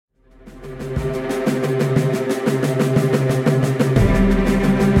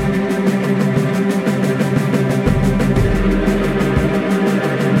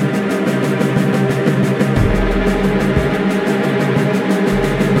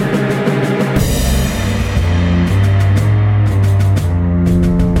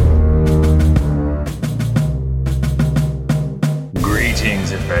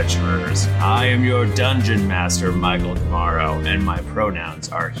am your dungeon master, Michael Tomorrow, and my pronouns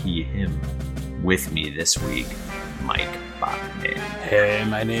are he, him. With me this week, Mike Bachman. Hey,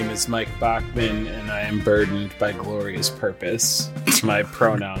 my name is Mike Bachman, and I am burdened by glorious purpose. My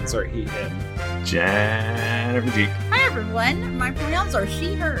pronouns are he, him. Jennifer G. Hi, everyone. My pronouns are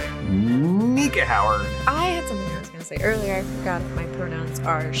she, her. Nika Howard. I had something I was going to say earlier. I forgot if my pronouns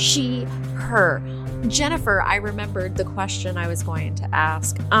are she, her. Jennifer, I remembered the question I was going to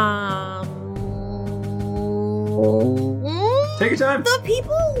ask. Take your time. The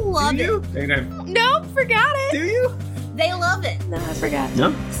people love it. Take your time. Nope, forgot it. Do you? They love it. No, I forgot.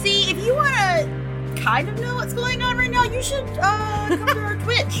 No? See, if you want to kind of know what's going on right now, you should come to our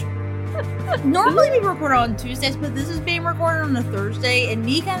Twitch. Normally we record on Tuesdays, but this is being recorded on a Thursday, and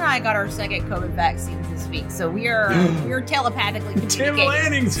Mika and I got our second COVID vaccines this week, so we're telepathically Tim communicating.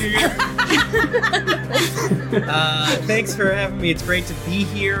 Lanning's here. Thanks for having me. It's great to be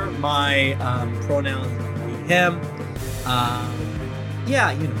here. My pronouns are he, him.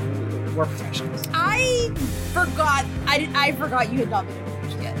 Yeah, you know, we're professionals. I forgot you had not been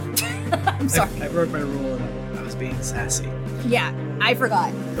introduced yet. I'm sorry. I broke my rule and I was being sassy. Yeah, I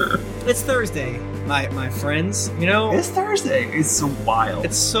forgot. It's Thursday, my friends. You know, It's Thursday. It's so wild.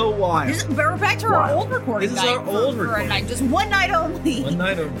 it's so wild. We're back to our Wow. old recording This is night our old for a recording. night, just one night only. One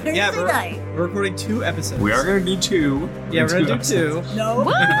night over. Thursday Yeah, night. we're recording 2 episodes. We are going to do 2. Yeah, we're gonna do episodes. 2. No.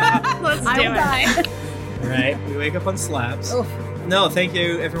 Let's I do will it. die. Right? We wake up on slabs. Oh. No, thank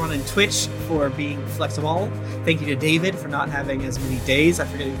you everyone on Twitch for being flexible. Thank you to David for not having as many days. I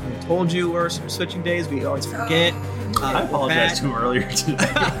forget if we told you we're switching days. We always forget. I apologize to him earlier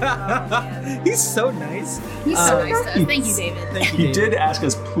today. He's so nice. He's so nice to us. Thank you, David. Thank you, He David. did ask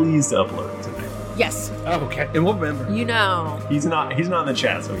us please to upload it today. Yes. Oh, okay. And we'll remember. You know. He's not in the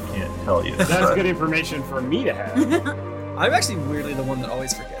chat, so he can't tell you. That's But good information for me to have. I'm actually weirdly the one that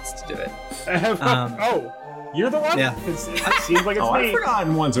always forgets to do it. Oh, you're the one? Yeah. It seems like it's I've me.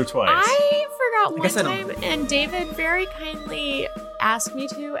 forgotten once or twice. I forgot one guess I time, don't. and David very kindly asked me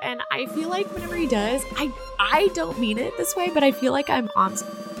to, and I feel like whenever he does, I don't mean it this way, but I feel like I'm on,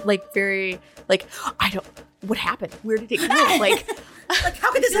 like, very, like, what happened? Where did it go? Like,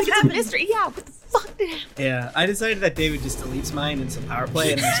 How could this like have it's a happened? mystery. Yeah, what the fuck did happen? Yeah, I decided that David just deletes mine in some power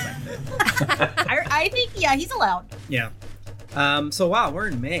play and I respect it. I think, yeah, he's allowed. Yeah. So wow, we're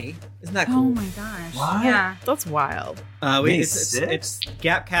in May. Isn't that Oh cool? my gosh. What? Yeah. That's wild. May It's 6th?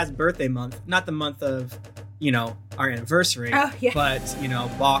 Gapcast's birthday month, not the month of, our anniversary. Oh, yeah. But,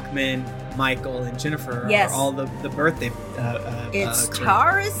 Bachman, Michael, and Jennifer Yes. are all the birthday. It's crew.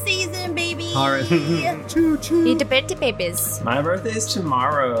 Taurus season, baby. Taurus. Choo choo. Need to birthday babies. My birthday is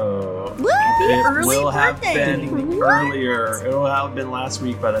tomorrow. Woo! It Early will have birthday. been What? earlier. It will have been last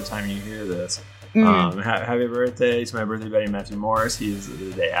week by the time you hear this. Happy birthday to my birthday buddy Matthew Morris. He is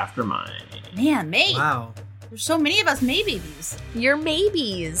the day after mine. Man, May. Wow, There's so many of us May babies. Your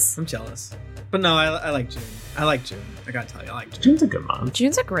maybes. I'm jealous. But no, I like June. I like June. I gotta tell you, I like June. June's a good month.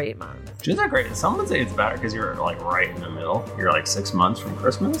 June's a great month. June's a great. Some would say it's better because you're like right in the middle. You're like 6 months from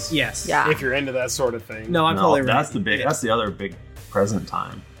Christmas. Yes. Yeah. If you're into that sort of thing. No, I'm No, totally right. that's the big. Yeah. That's the other big present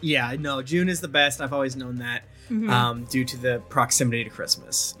time. Yeah, no, June is the best. I've always known that due to the proximity to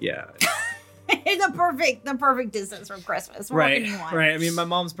Christmas. Yeah. It's the perfect distance from Christmas. What Right, can you want? right. I mean, my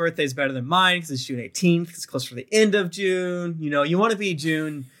mom's birthday is better than mine because it's June 18th. It's close to the end of June. You want to be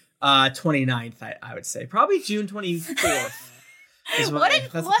June 29th, I would say. Probably June 24th. That's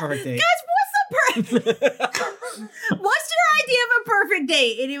the perfect date. Guys, what's your idea of a perfect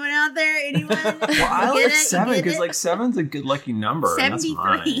date? Anyone out there? Anyone? Well, I Get like it? 7 Get because it? like 7's a good lucky number. And that's 73.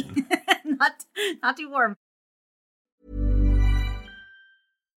 mine. not too warm.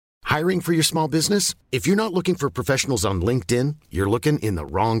 Hiring for your small business? If you're not looking for professionals on LinkedIn, you're looking in the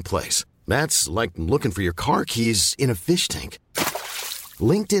wrong place. That's like looking for your car keys in a fish tank.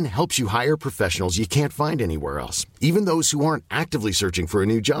 LinkedIn helps you hire professionals you can't find anywhere else, even those who aren't actively searching for a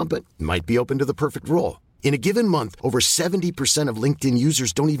new job but might be open to the perfect role. In a given month, over 70% of LinkedIn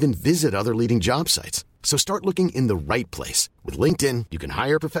users don't even visit other leading job sites. So start looking in the right place. With LinkedIn, you can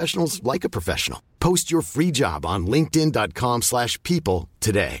hire professionals like a professional. Post your free job on linkedin.com/people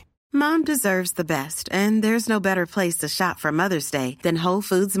today. Mom deserves the best, and there's no better place to shop for Mother's Day than Whole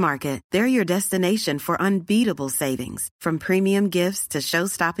Foods Market. They're your destination for unbeatable savings, from premium gifts to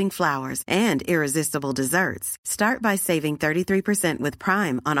show-stopping flowers and irresistible desserts. Start by saving 33% with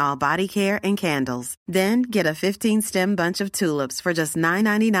Prime on all body care and candles. Then get a 15-stem bunch of tulips for just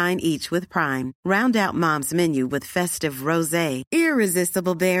 $9.99 each with Prime. Round out Mom's menu with festive rosé,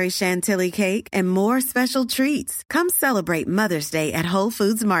 irresistible berry chantilly cake, and more special treats. Come celebrate Mother's Day at Whole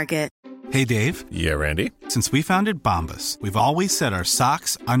Foods Market. Hey, Dave. Yeah, Randy. Since we founded Bombas, we've always said our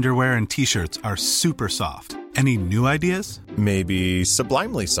socks, underwear, and T-shirts are super soft. Any new ideas? Maybe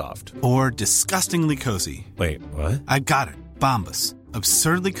sublimely soft. Or disgustingly cozy. Wait, what? I got it. Bombas.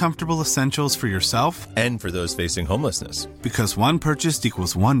 Absurdly comfortable essentials for yourself and for those facing homelessness. Because one purchased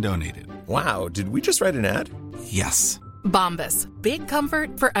equals one donated. Wow, did we just write an ad? Yes. Bombas. Big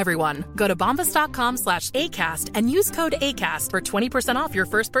comfort for everyone. Go to bombas.com/ACAST and use code ACAST for 20% off your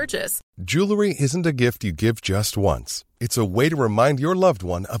first purchase. Jewelry isn't a gift you give just once. It's a way to remind your loved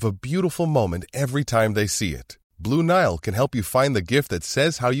one of a beautiful moment every time they see it. Blue Nile can help you find the gift that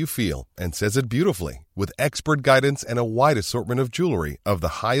says how you feel and says it beautifully, with expert guidance and a wide assortment of jewelry of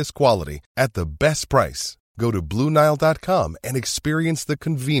the highest quality at the best price. Go to BlueNile.com and experience the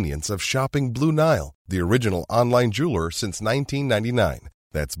convenience of shopping Blue Nile, the original online jeweler since 1999.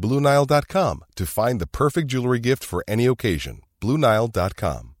 That's BlueNile.com to find the perfect jewelry gift for any occasion.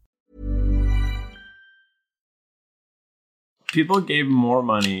 BlueNile.com. People gave more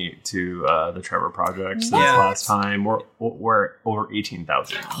money to the Trevor Project since What? last time. We're over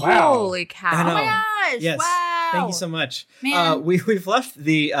 18,000. Wow. Holy cow. I know. Oh my gosh! Yes. Wow. Thank you so much. Man. We've left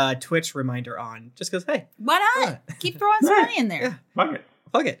the Twitch reminder on just because, hey, Why not? Keep throwing some money in there. Yeah. Fuck it.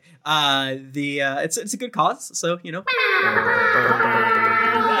 fuck it. It's a good cause, so you know.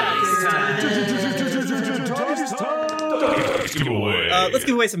 Let's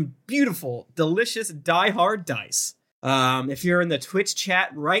give away some beautiful, delicious Die Hard dice. If you're in the Twitch chat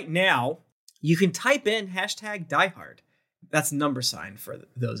right now, you can type in hashtag diehard. That's number sign for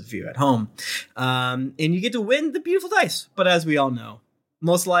those of you at home. And you get to win the beautiful dice. But as we all know,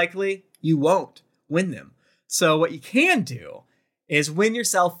 most likely you won't win them. So what you can do is win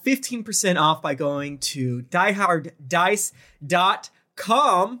yourself 15% off by going to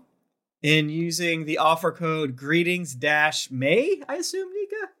dieharddice.com and using the offer code greetings-May, I assume,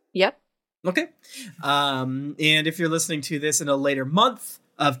 Nika? Yep. Okay. And if you're listening to this in a later month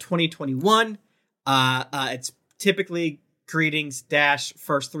of 2021, it's typically greetings -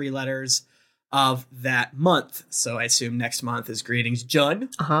 first three letters of that month. So I assume next month is greetings Jun,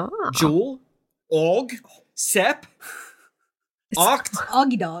 Jewel, Og, Sep, Oct,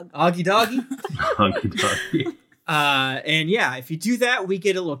 Augie dog. Augie doggy. Hunky doggy. And yeah, if you do that, we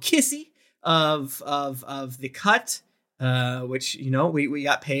get a little kissy of the cut. Which, you know, we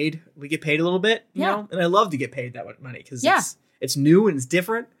got paid. We get paid a little bit, you know, and I love to get paid that much money because it's new and it's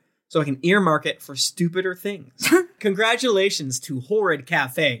different. So I can earmark it for stupider things. Congratulations to Horrid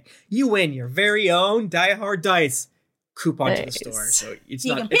Cafe. You win your very own Die Hard Dice coupon to the store. So it's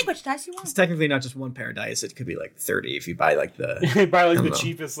You not, can pick which dice you want. it's technically not just one pair of dice. It could be like 30 if you buy like the... Buy like I the don't know.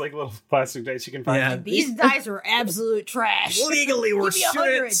 cheapest like little plastic dice you can find. Yeah. These dice are absolute trash. Legally, we Give me 100.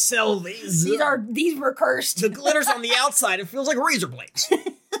 shouldn't sell these. These were cursed. The glitter's on the outside. It feels like razor blades.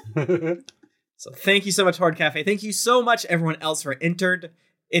 So thank you so much, Hard Cafe. Thank you so much, everyone else, for entering.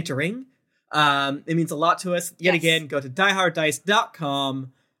 It means a lot to us. Yet again, go to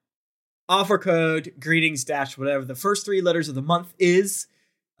dieharddice.com. Offer code greetings - whatever the first three letters of the month is.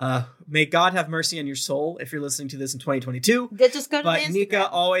 May God have mercy on your soul if you're listening to this in 2022. Just go to But the Instagram. Nika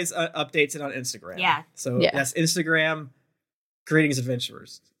always updates it on Instagram. Yeah. So that's Instagram, Greetings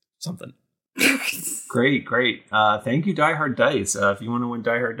Adventurers, something. Great. Thank you, Die Hard Dice. If you want to win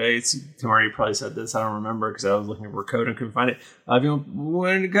Die Hard Dice, Tamari probably said this. I don't remember because I was looking for a code and couldn't find it. If you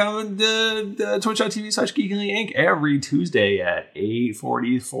want to come to twitch.tv/Geekly Inc. every Tuesday at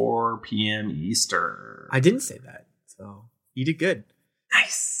 8:44 p.m. Eastern. I didn't say that, so you did good.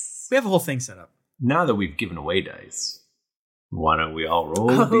 Nice. We have a whole thing set up. Now that we've given away dice, why don't we all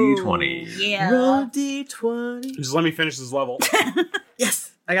roll a d20? Yeah. Roll D20. Just let me finish this level.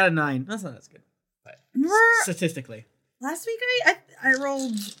 Yes, I got a 9. That's not as good, but Remember statistically. last week I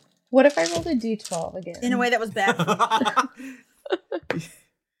rolled What if I rolled a d12 again? in a way that was bad.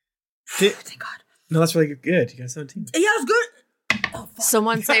 Thank God. No, that's really good. You got 17. Yeah, it was good. Oh, fuck.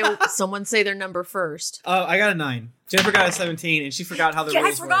 Someone say their number first. Oh, I got a 9. Jennifer got a 17, and she forgot how the I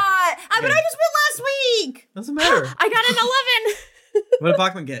rules forgot. work. But I just went last week. Doesn't matter. I got an 11. What did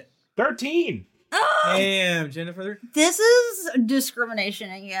Bachman get? 13. Damn, Jennifer. This is discrimination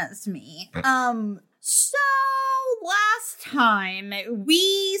against me. So last time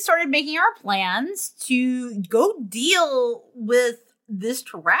we started making our plans to go deal with this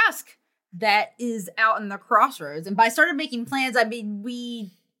Tarrasque that is out in the crossroads. And by started making plans, I mean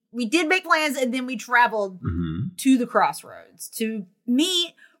we did make plans and then we traveled to the crossroads to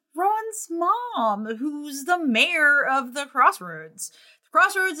meet Rowan's mom, who's the mayor of the crossroads.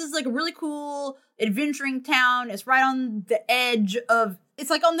 Crossroads is like a really cool adventuring town. It's right on the edge of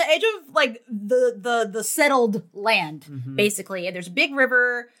like the settled land, basically. And there's a big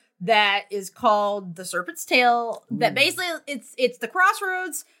river that is called the Serpent's Tail. That basically it's the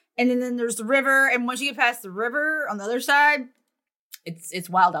crossroads, and then there's the river, and once you get past the river on the other side, it's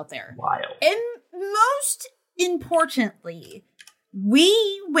wild out there. Wild. And most importantly,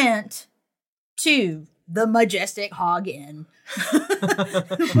 we went to the Majestic Hog Inn,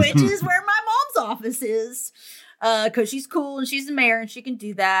 which is where my mom's office is. Because she's cool and she's the mayor and she can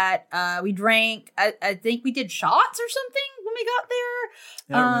do that. We drank, I think we did shots or something when we got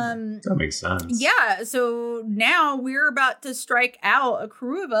there. That makes sense. Yeah, so now we're about to strike out a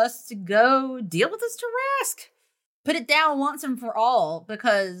crew of us to go deal with this Tarrasque. Put it down once and for all,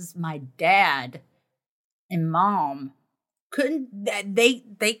 because my dad and mom couldn't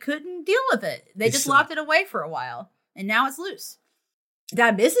deal with it. They just locked it away for a while, and now it's loose. Did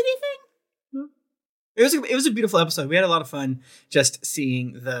I miss anything? It was a beautiful episode. We had a lot of fun just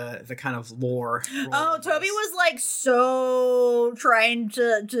seeing the kind of lore. Oh, Toby was like so trying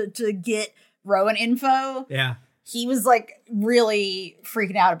to get Rowan info. Yeah. He was like really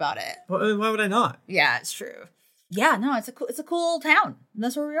freaking out about it. Why would I not? Yeah, it's true. Yeah, no, it's a cool town. And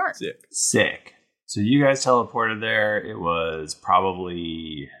that's where we are. Sick. So you guys teleported there. It was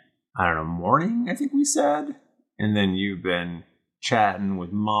probably, I don't know, morning, I think we said. And then you've been chatting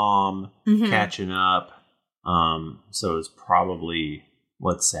with mom, catching up. So it's probably,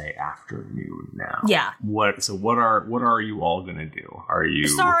 let's say, afternoon now. Yeah. What are you all gonna do? Are you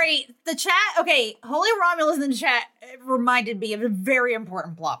Sorry, the chat. Okay, Holy Romulus in the chat reminded me of a very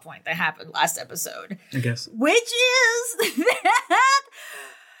important plot point that happened last episode. I guess. Which is that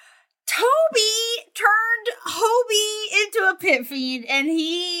Toby turned Hobie into a pit fiend, and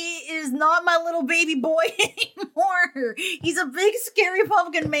he is not my little baby boy anymore. He's a big, scary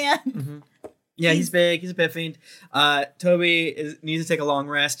pumpkin man. Mm-hmm. Yeah, he's big. He's a pit fiend. Toby needs to take a long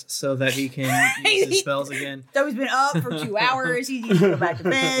rest so that he can use his spells again. Toby's been up for 2 hours. He needs to go back to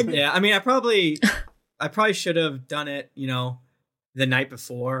bed. Yeah, I mean, I probably should have done it, the night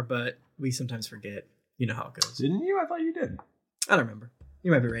before, but we sometimes forget. You know how it goes. Didn't you? I thought you did. I don't remember. You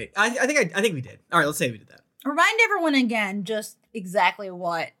might be right. I think we did. All right, let's say we did that. Remind everyone again just exactly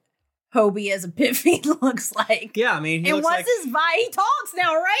what Hobie as a pit fiend looks like. Yeah, I mean, and what's his vibe? He talks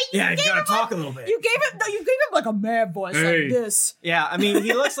now, right? Yeah, he's gotta talk a little bit. You gave him like a mad voice like this. Yeah, I mean,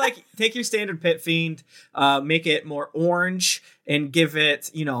 he looks like, take your standard pit fiend, make it more orange, and give it,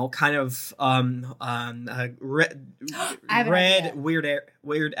 kind of red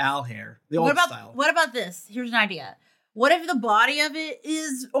Weird Al hair, the old style. What about this? Here's an idea. What if the body of it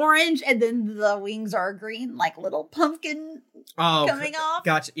is orange and then the wings are green, like little pumpkin coming off?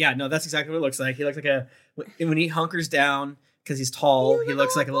 Gotcha. Yeah, no, that's exactly what it looks like. He looks like when he hunkers down because he's tall, he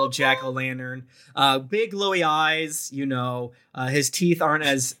looks like a little jack-o'-lantern. Big glowy eyes, his teeth aren't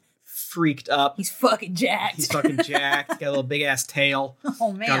as freaked up. He's fucking jacked. Got a little big ass tail.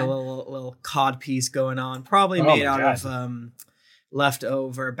 Oh man. Got a little cod piece going on. Probably made out of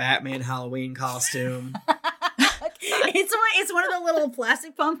leftover Batman Halloween costume. It's one of the little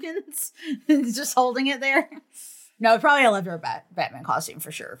plastic pumpkins. Just holding it there. No, probably a leftover Batman costume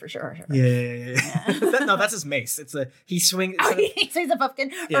for sure. Yeah. No, that's his mace. He swings. He swings a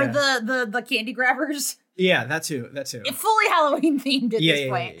pumpkin, or the candy grabbers. Yeah, that too. It's fully Halloween themed at this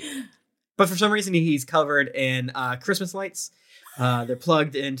point. Yeah. But for some reason, he's covered in Christmas lights. They're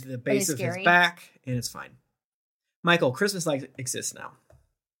plugged into the base of his back, and it's fine. Michael, Christmas lights exist now.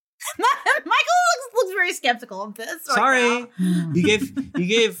 Michael looks very skeptical of this. Sorry, you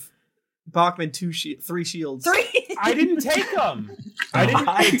gave Bachman 3 shields. 3. I didn't take them.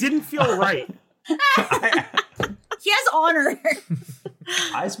 It didn't feel right. He has honor.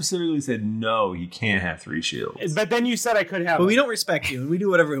 I specifically said no, he can't have 3 shields. But then you said I could have. But we don't respect you, and we do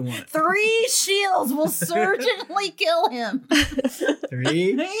whatever we want. 3 shields will certainly kill him.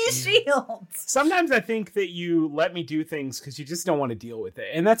 3 shields. Sometimes I think that you let me do things because you just don't want to deal with it,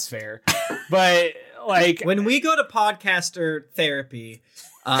 and that's fair. But when we go to podcaster therapy,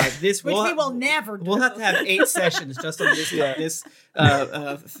 which we will never do. We'll have to have 8 sessions just on this. I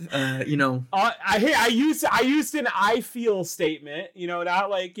used an I feel statement.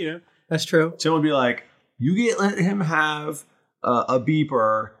 Not That's true. Tim would be like, "You let him have a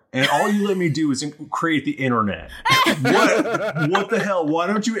beeper, and all you let me do is create the internet." What the hell? Why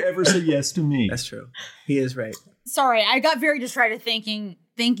don't you ever say yes to me? That's true. He is right. Sorry, I got very distracted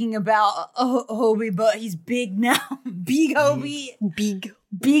thinking about Hobie, but he's big now. Big Hobie.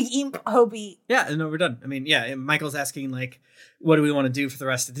 Big imp Hobie. Yeah, no, we're done. I mean, yeah, Michael's asking, what do we want to do for the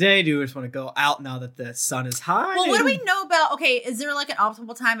rest of the day? Do we just want to go out now that the sun is high? Well, what do we know about, is there an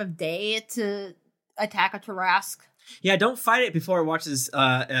optimal time of day to attack a Tarrasque? Yeah, don't fight it before it watches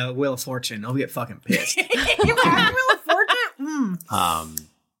Wheel of Fortune. I'll get fucking pissed. You watch Wheel of Fortune?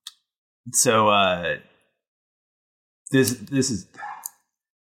 So this is.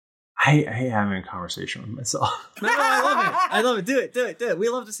 I hate having a conversation with myself. No, I love it. I love it. Do it. We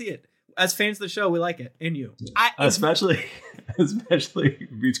love to see it. As fans of the show, we like it. And you. Especially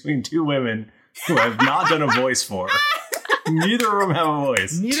between two women who I've not done a voice for. Neither of them have a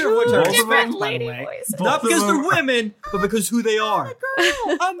voice. Neither of which are different different, by the lady way. voices. Not because they're women, but because who they are.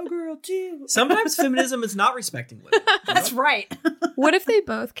 I'm a girl too. Sometimes feminism is not respecting women. That's right. What if they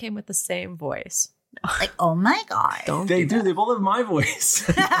both came with the same voice? Like, oh my god. They do. They both have my voice.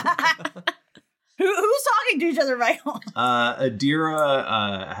 Who's talking to each other, Michael?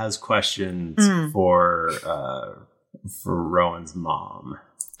 Adira has questions for Rowan's mom.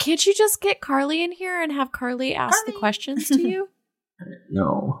 Can't you just get Carly in here and have Carly ask the questions to you?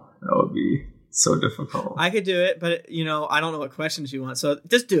 No, that would be so difficult. I could do it, but I don't know what questions you want. So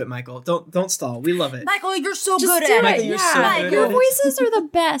just do it, Michael. Don't stall. We love it. Michael, you're so Just good do at it. Michael, you're so good Your at it. voices are the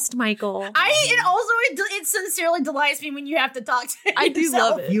best, Michael. It sincerely delights me when you have to talk to I do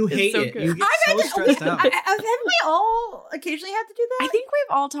yourself. love it. You It's hate so it. good. You get so stressed out. Haven't we all occasionally had to do that? I think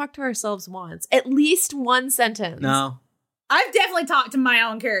we've all talked to ourselves once. At least one sentence. No. I've definitely talked to my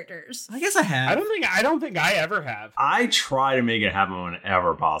own characters. I guess I have. I don't think I ever have. I try to make it happen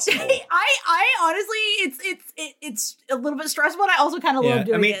whenever possible. I honestly, it's a little bit stressful, but I also kind of love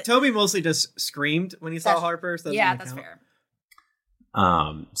doing it. Toby mostly just screamed when he saw Harper. So that's fair.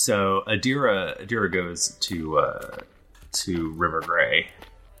 So Adira goes to River Gray,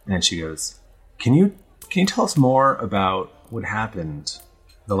 and she goes, Can you tell us more about what happened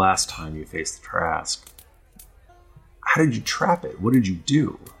the last time you faced the Trask? How did you trap it? What did you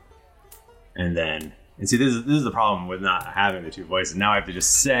do? And see, this is the problem with not having the two voices. Now I have to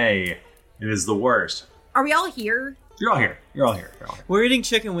just say it is the worst. Are we all here? You're all here. We're eating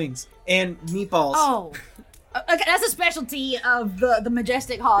chicken wings and meatballs. Oh. Okay, that's a specialty of the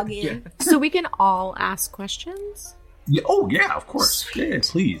Majestic Hog Inn. So we can all ask questions? Yeah, yeah, of course. Yeah,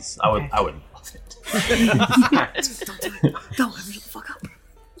 please. I would love it. Don't shut the fuck up.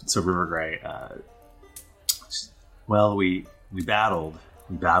 So River Gray, well, we battled,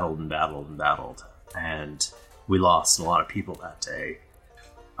 and we lost a lot of people that day.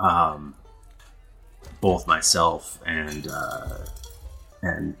 Both myself and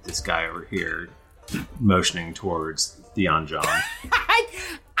this guy over here, motioning towards Theon John.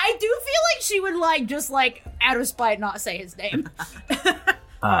 I do feel like she would just out of spite not say his name.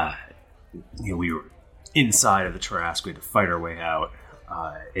 We were inside of the Trask. We had to fight our way out.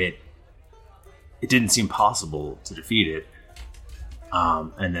 It didn't seem possible to defeat it.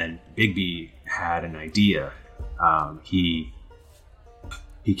 And then Bigby had an idea. He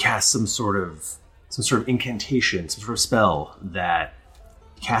cast some sort of incantation, some sort of spell that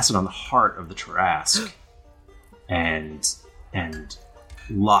cast it on the heart of the Trask and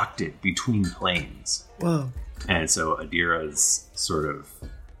locked it between planes. Whoa. And so Adira's sort of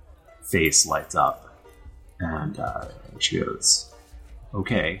face lights up, and she goes,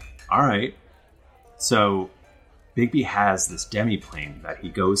 okay, all right. So Bigby has this demi-plane that he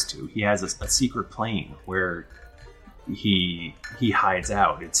goes to. He has a secret plane where he hides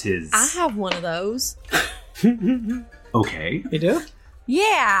out. It's his... I have one of those. Okay. You do?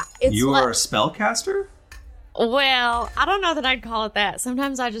 Yeah. You are a spellcaster? Well, I don't know that I'd call it that.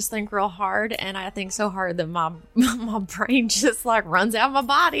 Sometimes I just think real hard, and I think so hard that my brain just runs out of my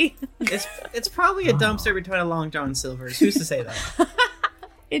body. It's probably a dumpster between a Long John Silver's. Who's to say that?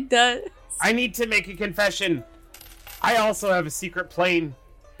 It does. I need to make a confession. I also have a secret plane.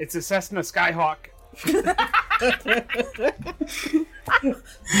 It's a Cessna Skyhawk.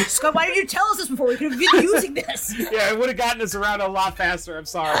 Scott, why did you tell us this before? We could have been using this. Yeah, it would have gotten us around a lot faster. I'm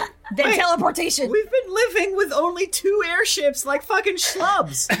sorry. Then teleportation. We've been living with only 2 airships like fucking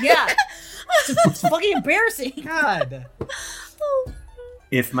schlubs. Yeah. It's fucking embarrassing. God.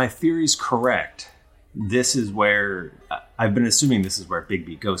 If my theory's correct, this is where... I've been assuming this is where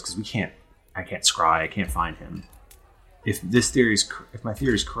Bigby goes, because I can't scry, I can't find him. If my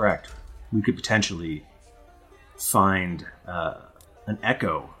theory is correct, we could potentially find an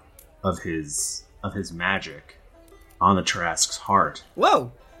echo of his magic on the Trask's heart.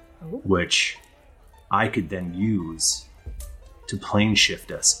 Whoa! Which I could then use to plane shift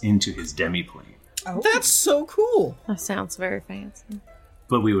us into his demi-plane. Oh. That's so cool. That sounds very fancy.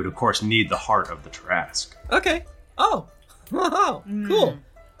 But we would, of course, need the heart of the Trask. Okay. Oh. Cool.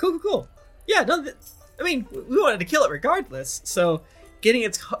 Cool. Yeah, no, we wanted to kill it regardless, so getting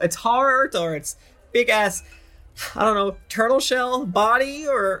its heart or its big-ass, I don't know, turtle shell body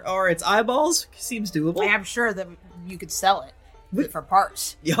or its eyeballs seems doable. I'm sure that you could sell it for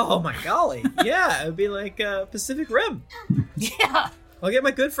parts. Oh my golly. Yeah, it would be like Pacific Rim. Yeah. I'll get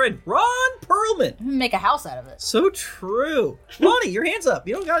my good friend Ron Perlman. Make a house out of it. So true. Lonnie, your hands up.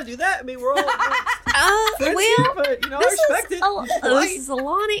 You don't got to do that. I mean, we're all fancy, but, I respect it. This is a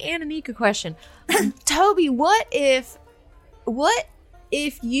Lonnie and Anika question. Toby, what if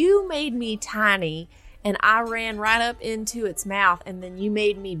you made me tiny and I ran right up into its mouth and then you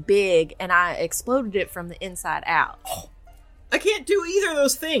made me big and I exploded it from the inside out? I can't do either of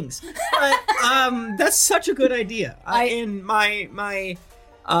those things, but that's such a good idea. And my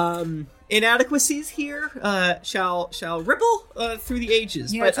inadequacies here shall ripple through the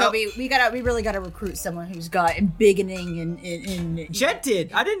ages. You know, Toby, we really gotta recruit someone who's got embiggening and Jet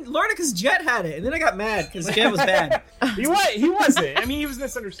did. I didn't learn it because Jet had it, and then I got mad because Jet was bad. He wasn't. I mean, he was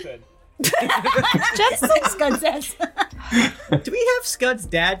misunderstood. Just like Scud says. Do we have Scud's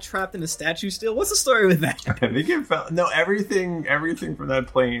dad trapped in a statue still? What's the story with that? I think it fell. No, everything from that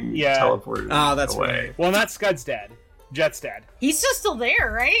plane teleported. Oh, that's away. right. Well, not Scud's dad. Jet's dad. He's still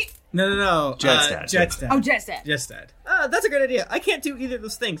there, right? No. Jet's dad. Jet's dad. Oh, Jet's dad. Jet's dad. That's a great idea. I can't do either of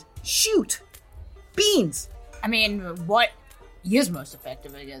those things. Shoot! Beans! I mean, what is most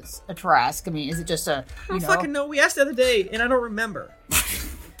effective against a Trask? I mean, is it just a, I don't fucking know. We asked the other day, and I don't remember.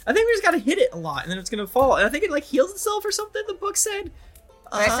 I think we just gotta hit it a lot, and then it's gonna fall. And I think it, heals itself or something, the book said.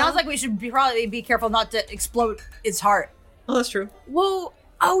 It sounds like we should probably be careful not to explode its heart. Oh, that's true. Whoa.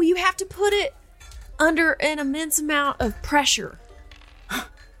 Oh, you have to put it under an immense amount of pressure.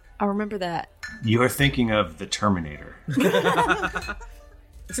 I remember that. You are thinking of the Terminator.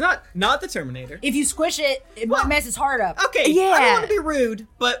 It's not the Terminator. If you squish it, it might mess its heart up. Okay, I don't want to be rude,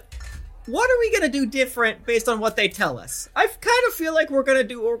 but what are we going to do different based on what they tell us? I kind of feel like we're going to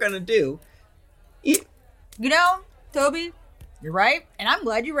do what we're going to do. You know, Toby, you're right, and I'm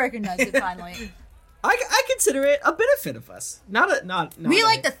glad you recognize it finally. I consider it a benefit of us. We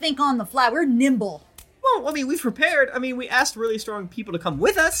like to think on the fly. We're nimble. Well, I mean, we've prepared. I mean, we asked really strong people to come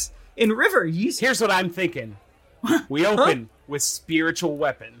with us. In River, here's what I'm thinking. We open with spiritual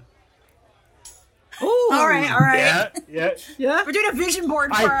weapon. Ooh. All right. Yeah. We're doing a vision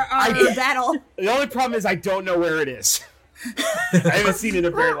board for our battle. The only problem is I don't know where it is. I haven't seen it in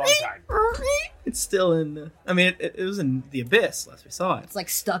a very long time. It's still in. I mean, it was in the abyss last we saw it. It's like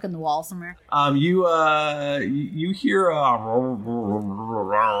stuck in the wall somewhere. You hear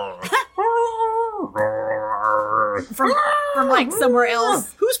from like somewhere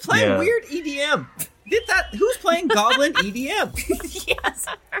else. Who's playing weird EDM? Who's playing Goblin EDM? Yes,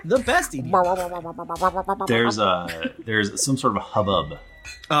 the best EDM. There's some sort of a hubbub.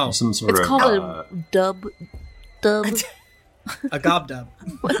 Oh, some sort it's of. It's called a dub. A gob-dub.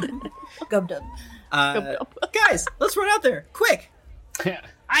 Gob-dub. Guys, let's run out there. Quick.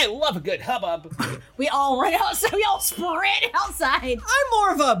 I love a good hubbub. We all run out, so we all sprint outside. I'm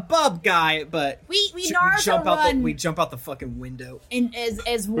more of a bub guy, but we jump out the fucking window. And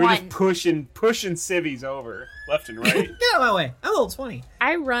as We're one. just pushing civvies over left and right. Get out of my way. I'm a little 20.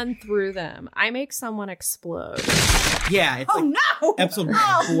 I run through them. I make someone explode. Yeah. It's no! Episode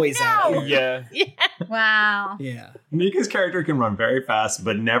 1 boys out. Yeah. Wow. Yeah. Nika's character can run very fast,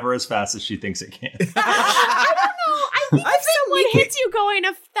 but never as fast as she thinks it can. I don't know. I think if someone hits you going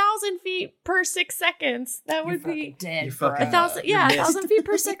 1,000 feet per 6 seconds, that would be dead. 1,000. Yeah, 1,000 feet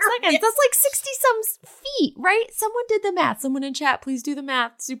per 6 seconds. That's like 60-some feet, right? Someone did the math. Someone in chat, please do the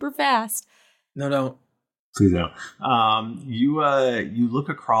math super fast. No, don't. Please don't. You look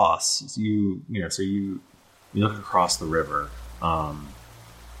across. You look across the river,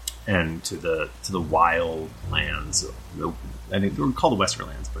 and to the wild lands. I think they're called the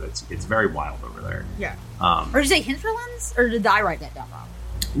Westerlands, but it's very wild over there. Yeah. Or did you say hinterlands? Or did I write that down wrong?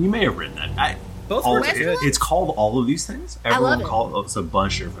 You may have written that. Both were good. It's called all of these things. Everyone love it. calls a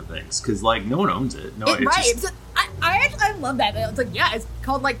bunch of different things because no one owns it. No, I love that. It's like it's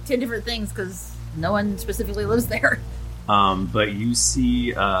called 10 different things because no one specifically lives there. But you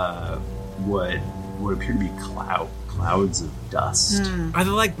see what appear to be clouds of dust. Are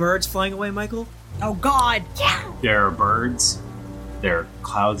they like birds flying away, Michael? Oh God! Yeah. There are birds. There are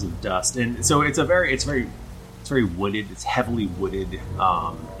clouds of dust, and so it's very wooded. It's heavily wooded.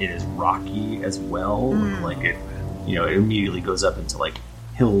 It is rocky as well. It immediately goes up into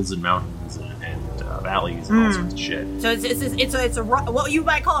hills and mountains and valleys and all sorts of shit. So it's what you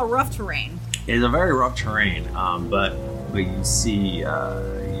might call a rough terrain. It's a very rough terrain, but you see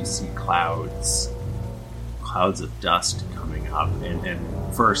clouds of dust coming up,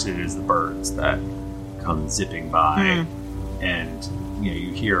 and first it is the birds that come zipping by, and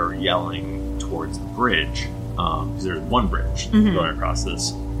you hear yelling towards the bridge, because there's one bridge going across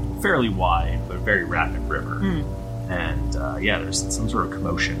this fairly wide but very rapid river, And there's some sort of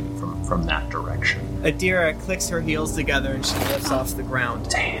commotion from that direction. Adira clicks her heels together and she lifts off the ground.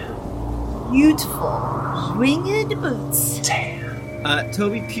 Damn. Beautiful. Winged boots. Damn.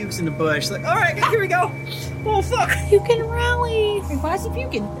 Toby pukes in the bush. Like, all right, here we go. Oh, fuck. You can rally. Why is he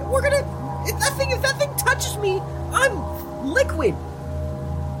puking? We're gonna... If that thing touches me, I'm liquid.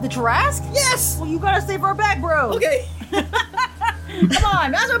 The Trask? Yes. Well, you gotta stay far back, bro. Okay. Come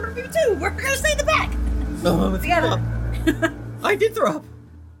on, that's what I'm gonna do too. We're gonna stay in the back. Oh, Together. I did throw up.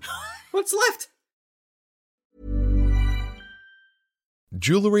 What's left?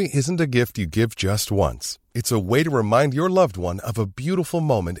 Jewelry isn't a gift you give just once. It's a way to remind your loved one of a beautiful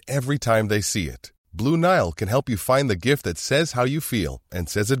moment every time they see it. Blue Nile can help you find the gift that says how you feel and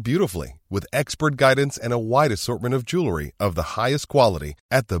says it beautifully, with expert guidance and a wide assortment of jewelry of the highest quality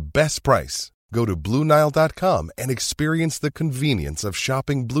at the best price. Go to BlueNile.com and experience the convenience of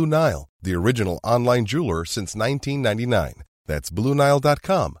shopping Blue Nile, the original online jeweler since 1999. That's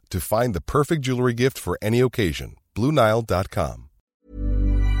BlueNile.com to find the perfect jewelry gift for any occasion. BlueNile.com.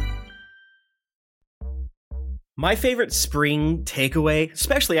 My favorite spring takeaway,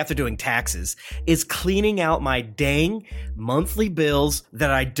 especially after doing taxes, is cleaning out my dang monthly bills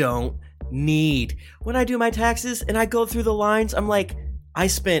that I don't need. When I do my taxes and I go through the lines, I'm like, I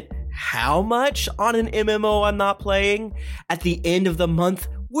spent how much on an MMO I'm not playing? At the end of the month,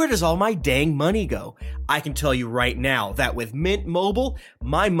 where does all my dang money go? I can tell you right now that with Mint Mobile,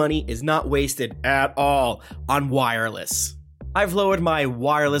 my money is not wasted at all on wireless. I've lowered my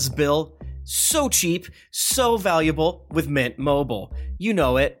wireless bill so cheap, so valuable with Mint Mobile. You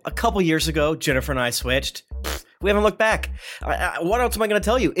know it. A couple years ago, Jennifer and I switched. We haven't looked back. What else am I going to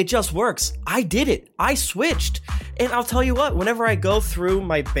tell you? It just works. I did it. I switched. And I'll tell you what, whenever I go through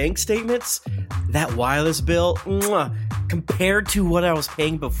my bank statements, that wireless bill, compared to what I was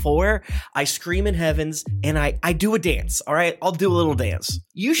paying before, I scream in heavens and I do a dance, all right? I'll do a little dance.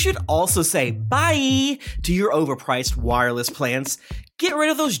 You should also say bye to your overpriced wireless plans. Get rid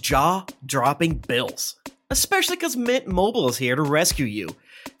of those jaw-dropping bills, especially because Mint Mobile is here to rescue you.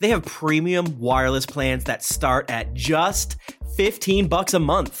 They have premium wireless plans that start at just $15 a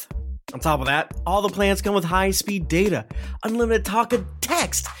month. On top of that, all the plans come with high-speed data, unlimited talk and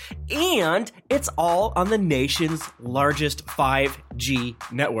text, and it's all on the nation's largest 5G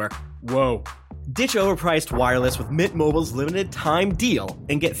network. Whoa. Ditch overpriced wireless with Mint Mobile's limited time deal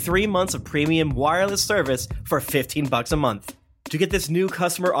and get 3 months of premium wireless service for $15 a month. To get this new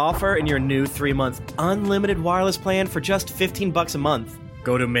customer offer and your new 3-month unlimited wireless plan for just $15 a month,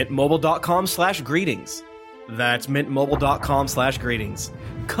 go to mintmobile.com/greetings. That's mintmobile.com/greetings.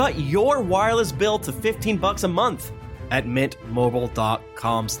 Cut your wireless bill to $15 a month at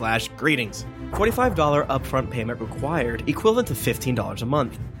mintmobile.com/greetings. $45 upfront payment required, equivalent to $15 a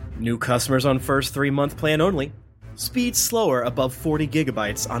month. New customers on first 3-month plan only. Speed slower above 40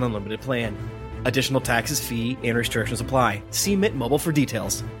 gigabytes on unlimited plan. Additional taxes, fee, and restrictions apply. See Mint Mobile for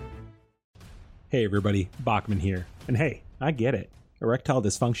details. Hey everybody, Bachman here. And hey, I get it. Erectile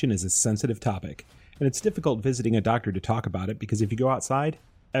dysfunction is a sensitive topic, and it's difficult visiting a doctor to talk about it because if you go outside,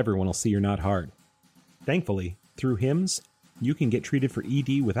 everyone will see you're not hard. Thankfully, through HIMS, you can get treated for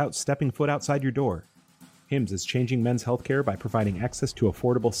ED without stepping foot outside your door. HIMS is changing men's healthcare by providing access to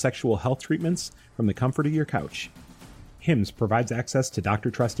affordable sexual health treatments from the comfort of your couch. HIMS provides access to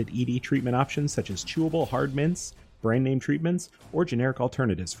doctor-trusted ED treatment options such as chewable hard mints, brand-name treatments, or generic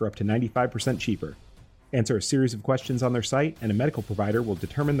alternatives for up to 95% cheaper. Answer a series of questions on their site, and a medical provider will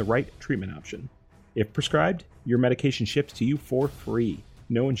determine the right treatment option. If prescribed, your medication ships to you for free,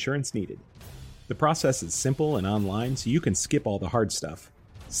 no insurance needed. The process is simple and online, so you can skip all the hard stuff.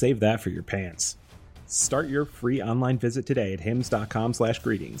 Save that for your pants. Start your free online visit today at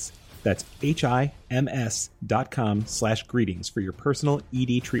hims.com/greetings. That's HIMS.com/greetings for your personal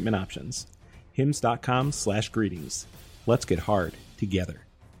ED treatment options. HIMS.com/greetings. Let's get hard together.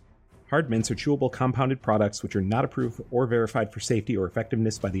 Hard mints are chewable compounded products which are not approved or verified for safety or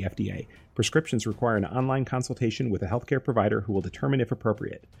effectiveness by the FDA. Prescriptions require an online consultation with a healthcare provider who will determine if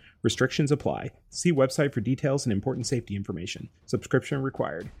appropriate. Restrictions apply. See website for details and important safety information. Subscription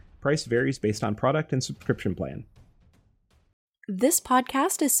required. Price varies based on product and subscription plan. This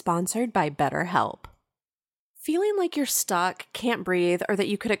podcast is sponsored by BetterHelp. Feeling like you're stuck, can't breathe, or that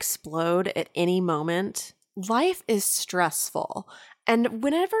you could explode at any moment? Life is stressful, and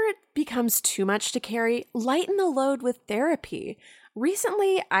whenever it becomes too much to carry, lighten the load with therapy.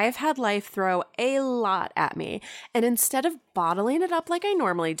 Recently, I've had life throw a lot at me, and instead of bottling it up like I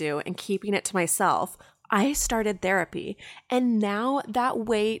normally do and keeping it to myself, I started therapy, and now that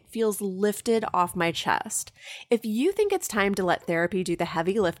weight feels lifted off my chest. If you think it's time to let therapy do the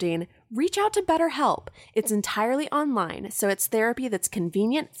heavy lifting, reach out to BetterHelp. It's entirely online, so it's therapy that's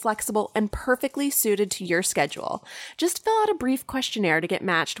convenient, flexible, and perfectly suited to your schedule. Just fill out a brief questionnaire to get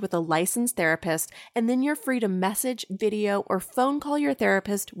matched with a licensed therapist, and then you're free to message, video, or phone call your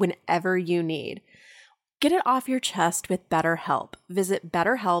therapist whenever you need. Get it off your chest with BetterHelp. Visit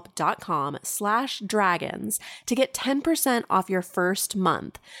betterhelp.com/dragons to get 10% off your first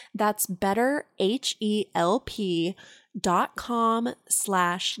month. That's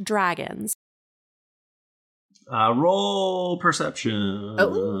betterhelp.com/dragons. Roll perception.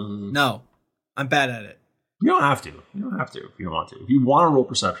 No, I'm bad at it. You don't have to. You don't have to if you don't want to. If you want to roll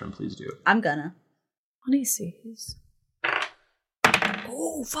perception, please do. I'm gonna. Lonnie sees.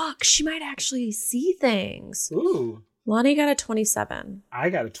 Oh, fuck. She might actually see things. Ooh. Lonnie got a 27. I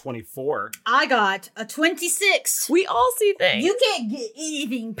got a 24. I got a 26. We all see things. You can't get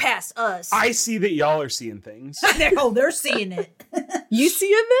anything past us. I see that y'all are seeing things. They're seeing it. You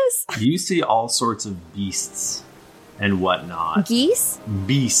seeing this? You see all sorts of beasts and whatnot. Geese?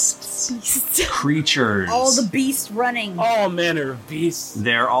 Beasts. Creatures. All the beasts running. All manner of beasts.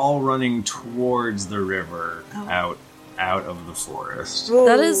 They're all running towards the river out of the forest. Ooh.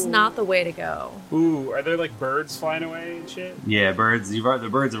 That is not the way to go. Ooh, are there like birds flying away and shit? Yeah, birds. The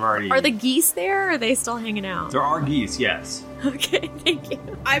birds have already. Are the geese there, or are they still hanging out? There are geese, yes. Okay, thank you.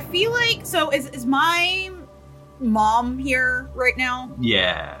 I feel like, so is my mom here right now?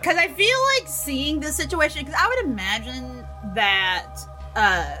 Yeah. Because I feel like seeing this situation, because I would imagine that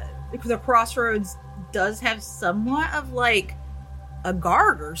the Crossroads does have somewhat of like a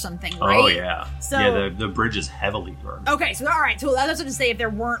guard or something, right? Oh yeah. So yeah, the bridge is heavily guarded. Okay, so all right, so I was going to say if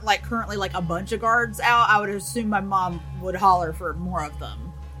there weren't like currently like a bunch of guards out, I would assume my mom would holler for more of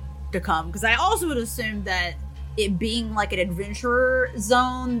them to come, because I also would assume that it being like an adventure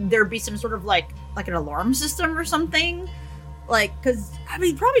zone, there'd be some sort of like an alarm system or something, like, because I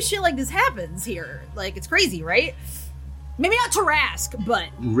mean probably shit like this happens here, like it's crazy, right? Maybe not Tarrasque, but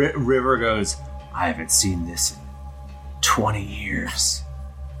River goes, I haven't seen this in 20 years.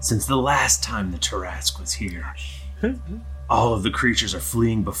 Since the last time the Tarrasque was here. All of the creatures are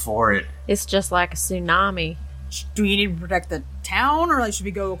fleeing before it. It's just like a tsunami. Do you need to protect the town, or like should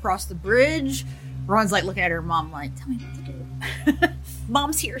we go across the bridge? Ron's like looking at her mom like, tell me what to do.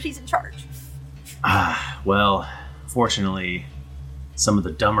 Mom's here, she's in charge. Well, fortunately, some of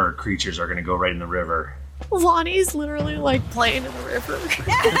the dumber creatures are going to go right in the river. Lonnie's literally like playing in the river.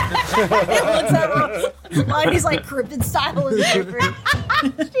 Lonnie's like cryptid style in the river.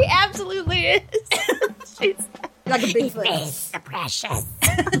 She absolutely is. She's like a Bigfoot. So precious.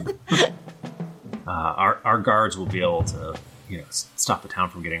 Our guards will be able to, stop the town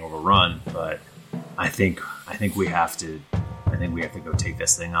from getting overrun, but I think we have to go take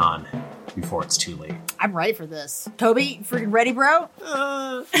this thing on before it's too late. I'm ready for this. Toby, freaking ready, bro?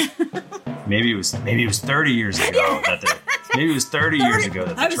 Maybe it was 30 years ago that the Tarrasque 30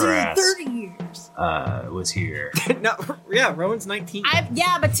 years. Was here. No, yeah, Rowan's 19.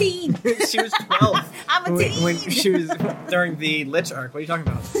 I'm a teen. She was 12. I'm a teen. When she was during the Lich arc. What are you talking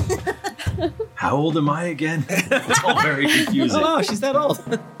about? How old am I again? It's all very confusing. Oh, she's that old.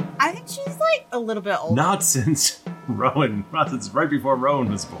 I think she's like a little bit older. Not since right before Rowan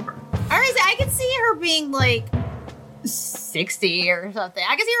was born. I can see her being like 60 or something.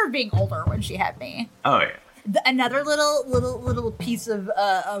 I can see her being older when she had me. Oh yeah. Another little piece of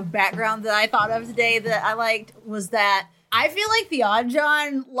background that I thought of today that I liked was that I feel like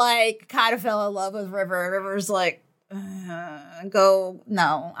Theonjon like kind of fell in love with River. River's like,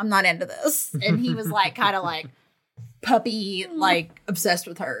 no, I'm not into this, and he was like kind of like puppy like obsessed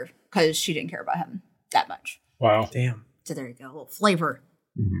with her because she didn't care about him that much. Wow, damn. So there you go, a little flavor.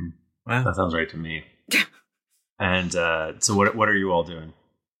 Mm-hmm. Wow, that sounds right to me. And so what are you all doing?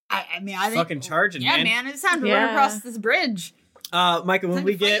 I mean, I think fucking charging, man. Yeah, man, it's time to run across this bridge. Michael, when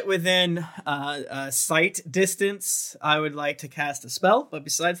we get within sight distance, I would like to cast a spell. But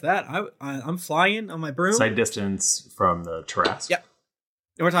besides that, I'm flying on my broom. Sight distance from the Tarrasque? Yep.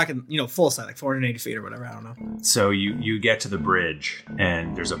 And we're talking, full sight, like 480 feet or whatever. I don't know. So you get to the bridge,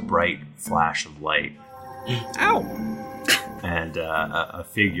 and there's a bright flash of light. Ow! And a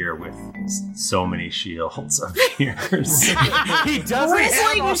figure with so many shields appears. He doesn't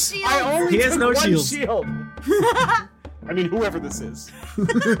have a shield. He has no shield. I mean, whoever this is.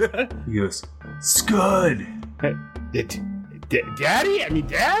 He goes, Scud! Daddy? I mean,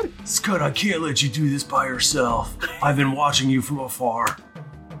 Dad? Scud, I can't let you do this by yourself. I've been watching you from afar.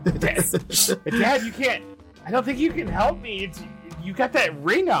 Dad, you can't. I don't think you can help me. You got that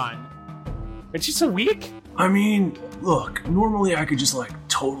ring on. Aren't you so weak? I mean, look, normally I could just like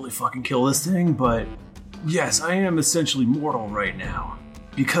totally fucking kill this thing, but yes, I am essentially mortal right now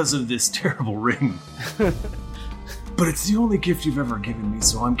because of this terrible ring. But it's the only gift you've ever given me,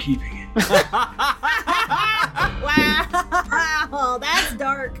 so I'm keeping it. Wow, that's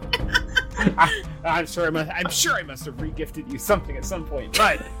dark. I'm sure I must have re-gifted you something at some point,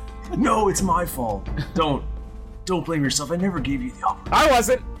 but no, it's my fault. Don't blame yourself. I never gave you the opportunity. I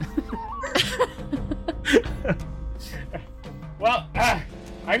wasn't. Well,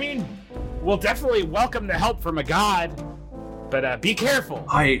 I mean, we'll definitely welcome the help from a god, but be careful.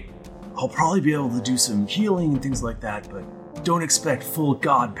 I'll probably be able to do some healing and things like that, but don't expect full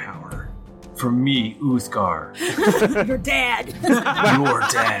god power from me, Uthgar. Your dad. Your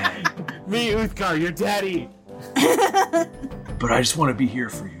dad. Me, Uthgar, your daddy. But I just want to be here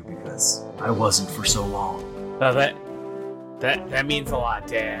for you because I wasn't for so long. Oh, that means a lot,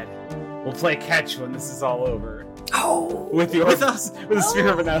 Dad. We'll play catch when this is all over. Oh, with us, with the Sphere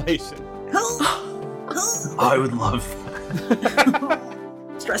of Annihilation. I would love that.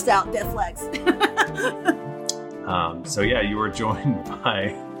 Stressed out, death flags. So yeah, you are joined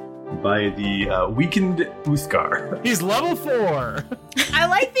by the weakened Uthgar. He's level 4. I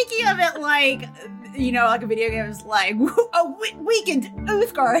like thinking of it like, you know, like a video game is like, a weakened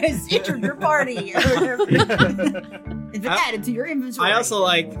Uthgar has entered your party. It's been added to your inventory. I also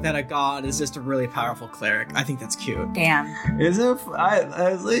like that a god is just a really powerful cleric. I think that's cute. Damn. Is it?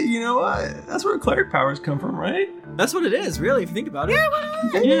 You know what? That's where cleric powers come from, right? That's what it is, really, if you think about it. Yeah,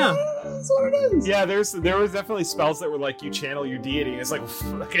 that's what it is. Yeah, there was definitely spells that were like you channel your deity. It's like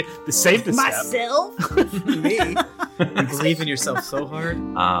the safest myself. Step. Me. You believe in yourself so hard.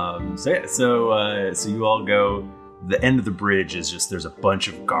 So you all go. The end of the bridge is just there's a bunch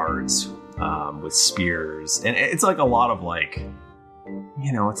of guards with spears, and it's like a lot of like,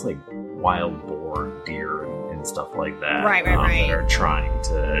 you know, it's like wild boar, deer, and stuff like that. Right. That are trying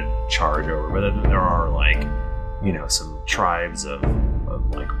to charge over. But then there are like, you know, some tribes of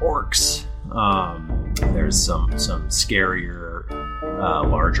like orcs. There's some scarier,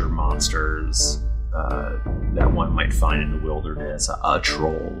 larger monsters that one might find in the wilderness. A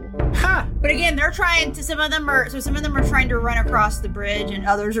troll. Ha! But again, they're trying to. Some of them are trying to run across the bridge, and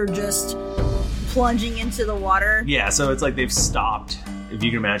others are just plunging into the water. Yeah, so it's like they've stopped. If you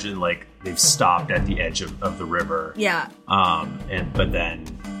can imagine, like they've stopped at the edge of the river. Yeah. But then,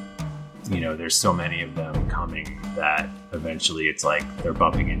 you know, there's so many of them coming that eventually it's like they're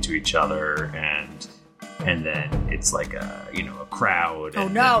bumping into each other, and then it's like a crowd. Oh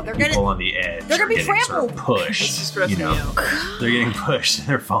and no, they're people on the edge. They're gonna be trampled. Sort of pushed. You know, they're getting pushed and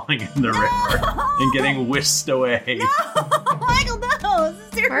they're falling in the river and getting whisked away. No, Michael, no, this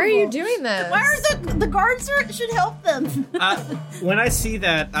is terrible. Why are you doing this? Why are the guards should help them? When I see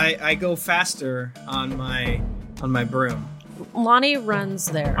that, I go faster on my broom. Lonnie runs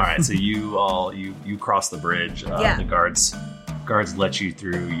there. All right, so you cross the bridge. Yeah. The guards let you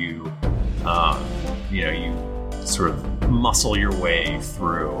through. You sort of muscle your way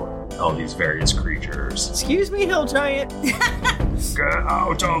through all these various creatures. Excuse me, hill giant. Get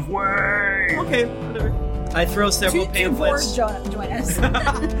out of way. Okay, whatever. I throw several pamphlets. Join us.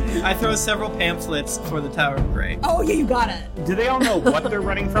 I throw several pamphlets for the Tower of Grain. Oh yeah, you got it. Do they all know what they're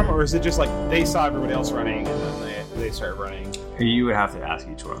running from, or is it just like they saw everybody else running and then they started running? You would have to ask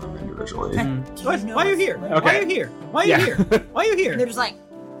each one of them individually. Why are you here? Okay. Why are you here? Why are you here? Why are you here? They're just like,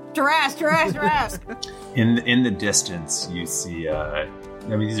 Tarask. In the distance, you see.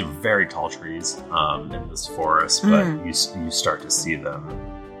 These are very tall trees in this forest, but you start to see them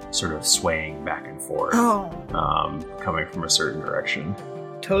sort of swaying back and forth, coming from a certain direction.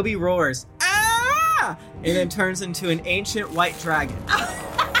 Toby roars, "Ah!" and then turns into an ancient white dragon.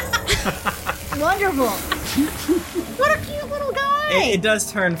 Wonderful. What a cute little guy. It does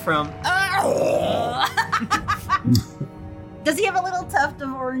turn from. Does he have a little tuft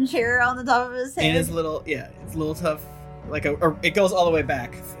of orange hair on the top of his head? And it's a little tough. It goes all the way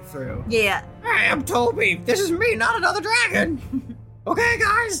back through. Yeah. I am Toby. This is me, not another dragon. Okay,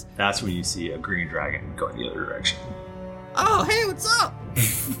 guys. That's when you see a green dragon going the other direction. Oh, hey, what's up?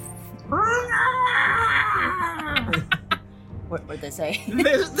 What'd they say?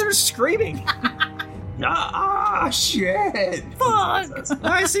 They're screaming. Shit. Fuck.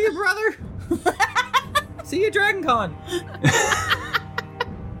 I see you, brother. See you at Dragon Con.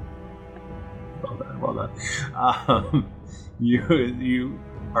 Well done. You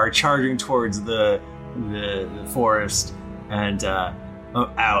are charging towards the forest, and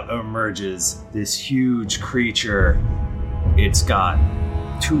out emerges this huge creature. It's got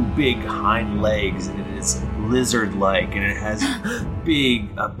two big hind legs, and it is lizard-like, and it has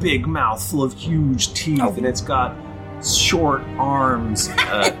a big mouth full of huge teeth, and it's got short arms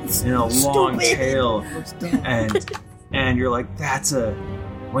and a long tail, and you're like, that's a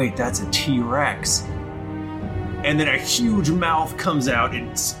T-Rex, and then a huge mouth comes out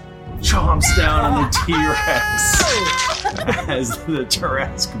and chomps down on the T-Rex as the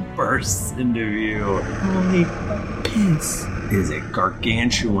Tarrasque bursts into view. Holy piss! It is a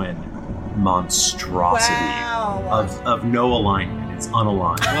gargantuan monstrosity of no alignment. It's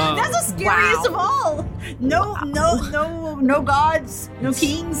unaligned. That's the scariest of all. No gods, no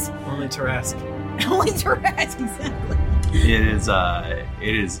kings. Only Tarrasque. Only Tarrasque, exactly. It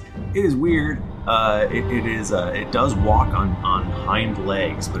is weird. It does walk on hind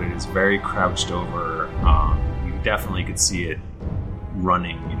legs, but it is very crouched over. You definitely could see it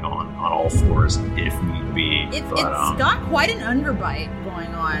running, on all fours if need be. It's got quite an underbite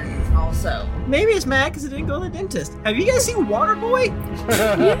going on, also. Maybe it's mad because it didn't go to the dentist. Have you guys seen Waterboy?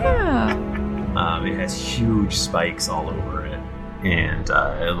 Yeah. It has huge spikes all over it, and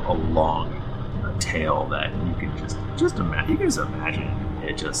a long tail that you can just imagine. You can just imagine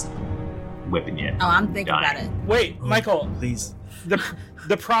it just whipping you. Oh, I'm thinking about it. Wait, Michael, please.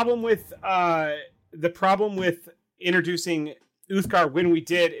 The problem with introducing Uthgar when we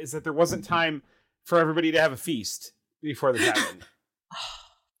did is that there wasn't time for everybody to have a feast before the cabin,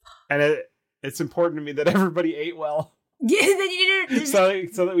 and it's important to me that everybody ate well. Yeah,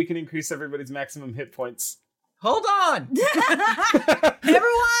 so that we can increase everybody's maximum hit points. Hold on,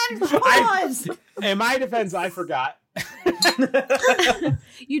 everyone, pause. In my defense, I forgot.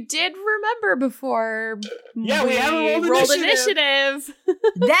 You did remember before. Yeah, we haven't rolled initiative.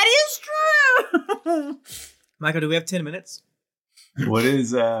 That is true. Michael, do we have 10 minutes? What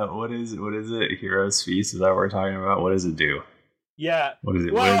is it? Heroes Feast? Is that what we're talking about? What does it do? Yeah. What is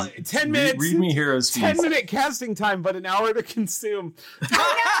it? Well, 10 minutes. Read me Heroes Feast. 10-minute casting time, but an hour to consume.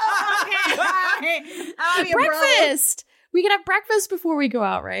 Breakfast. We can have breakfast before we go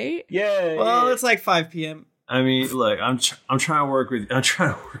out, right? Yeah. Well, it's like 5 p.m. I mean, look, I'm trying to work with.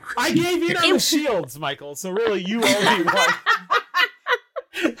 I gave you the shields, Michael. So really, you owe me one.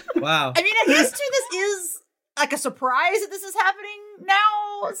 Wow. I mean, I guess too, this is like a surprise that this is happening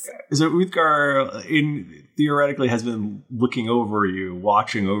now. So Uthgar, theoretically, has been looking over you,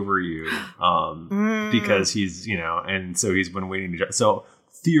 watching over you, because he's, and so he's been waiting to. So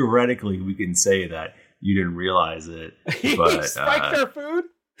theoretically, we can say that you didn't realize it, but spiked their food.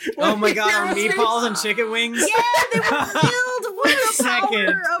 Oh my god, our meatballs and chicken wings? Yeah, they were filled with the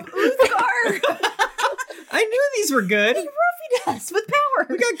power of Uthgar. I knew these were good. He roofied us with power.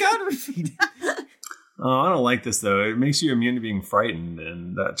 We got god roofied. Oh, I don't like this though. It makes you immune to being frightened,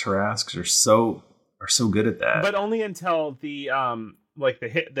 and that Tarrasques are so good at that. But only until the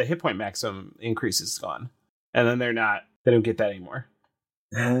the hit point maximum increase is gone, and then they don't get that anymore.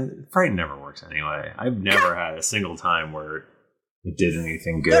 Frighten never works anyway. I've never had a single time where it did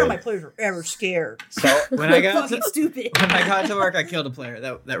anything good. None of my players were ever scared. So when I got stupid. When I got to work, I killed a player.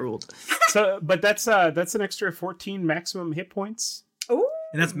 That ruled. So, but that's an extra 14 maximum hit points. Ooh,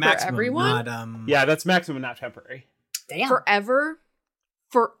 and that's maximum, everyone? not Yeah, that's maximum, not temporary. Damn. Forever.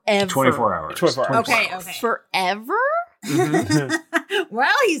 24 hours. 24 hours. Okay. Forever? Mm-hmm.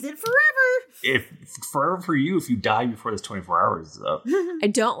 Well, he said forever. If forever for you, if you die before this 24 hours is up. I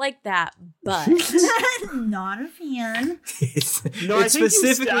don't like that, but Not a fan. No, I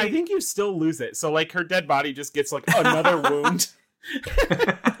think you still lose it. So like her dead body just gets like another wound.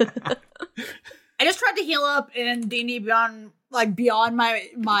 I just tried to heal up in D&D Beyond, beyond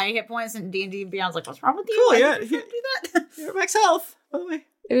my hit points, and D&D Beyond's like, what's wrong with you? Cool, yeah. Do that. You're max health, by the way.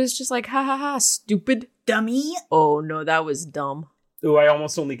 it was just like, ha ha ha, stupid. Dummy. Oh no, that was dumb. Oh, I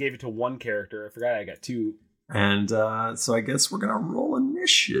almost only gave it to one character. I forgot I got two. And so I guess we're going to roll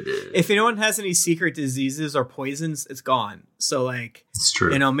initiative. If anyone has any secret diseases or poisons, it's gone. So it's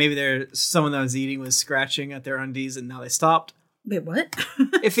true. Maybe someone that was eating was scratching at their undies and now they stopped. Wait, what?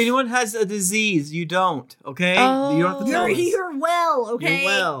 If anyone has a disease, you don't, okay? Oh. You don't have to tell us. You're well, okay? You're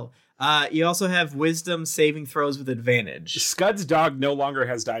well. You also have wisdom saving throws with advantage. Scud's dog no longer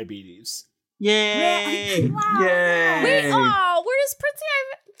has diabetes. Yay! Wow. Yay! Wait, oh, where is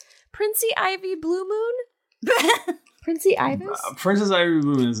Princey Ivy Blue Moon? Princey Ivis? Princess Ivy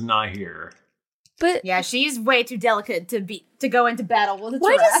Moon is not here. But Yeah, she's way too delicate to go into battle with a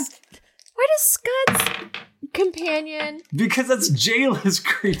why Tarrasque. does Scud's companion? Because that's Jayla's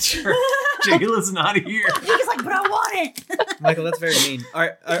creature. Jayla's not here. He's like, but I want it. Michael, that's very mean. All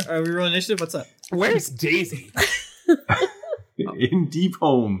right, are we rolling initiative? What's up? Where's Daisy? In Deep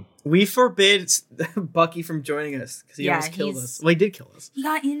Home. We forbid Bucky from joining us because he almost killed us. Well, he did kill us. He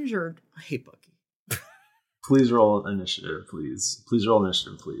got injured. I hate Bucky. Please roll initiative, please. Please roll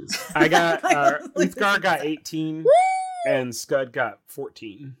initiative, please. I got Uthgar got 18 and Scud got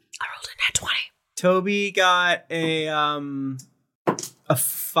 14. I rolled a nat 20. Toby got a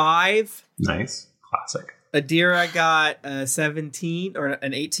 5. Nice. Classic. Adira got a 17 or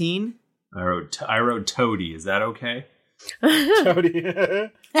an 18. I wrote Toady. Is that okay? Toady.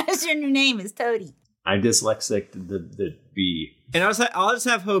 That's your new name is Toady. I dyslexic the B. And I'll just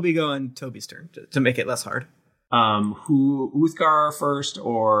have Hobie go on Toby's turn to make it less hard. Who Uthgar first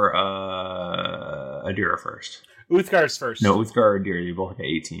or Adira first? Uthgar's first. No, Uthgar or Adira. You both got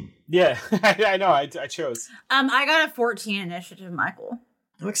 18. Yeah, I know. I chose. I got a 14 initiative, Michael.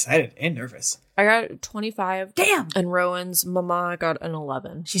 I'm excited and nervous. I got 25. Damn. And Rowan's mama got an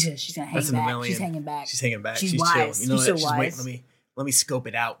 11. She's gonna hang back. She's hanging back. She's hanging back. She's She's wise. chill. You know She's so what? wise. Wait, let me scope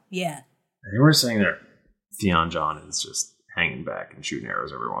it out. Yeah. I think we're saying that Theon John is just hanging back and shooting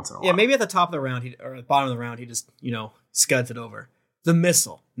arrows every once in a while. Yeah, maybe at the top of the round, or at the bottom of the round, he just, scuds it over. The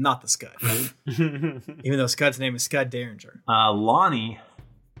missile, not the Scud. Even though Scud's name is Scud Derringer. Lonnie,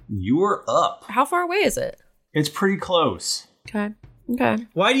 you are up. How far away is it? It's pretty close. Okay.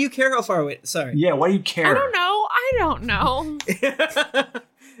 Why do you care how far away? Sorry. Yeah, why do you care? I don't know.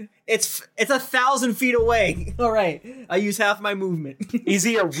 It's 1,000 feet away. All right. I use half my movement. Is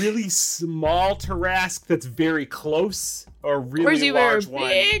he a really small Tarrasque that's very close, or really or is he large a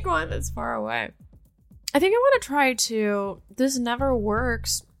big one that's far away? I think I want to try to. This never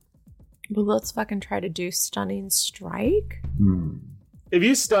works, but let's fucking try to do Stunning Strike. If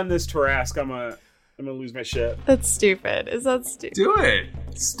you stun this Tarrasque, I'm gonna lose my shit. That's stupid. Is that stupid? Do it.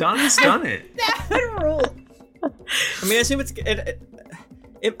 Stun it. That would rule. I mean, I assume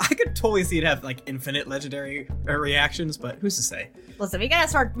I could totally see it have like infinite legendary reactions, but who's to say? Listen, we gotta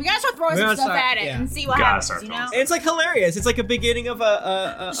start throwing some stuff at it and see what happens. It's like hilarious. It's like a beginning of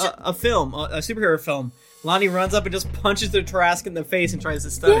a film, a superhero film. Lonnie runs up and just punches the Tarrasque in the face and tries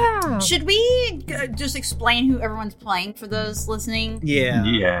to stun it. Should we just explain who everyone's playing for those listening?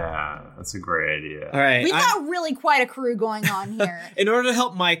 Yeah, that's a great idea. All right, We've got really quite a crew going on here. In order to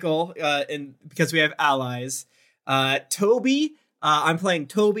help Michael, and because we have allies, Toby. I'm playing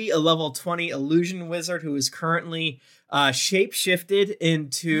Toby, a level 20 illusion wizard who is currently shape-shifted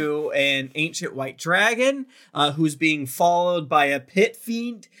into an ancient white dragon who's being followed by a pit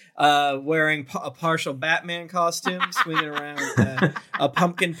fiend wearing a partial Batman costume, swinging around a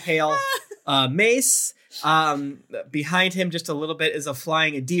pumpkin pale mace. Behind him just a little bit is a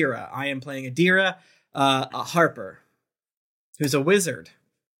flying Adira. I am playing Adira, a Harper, who's a wizard. ...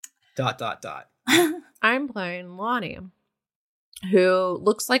 I'm playing Lonnie, who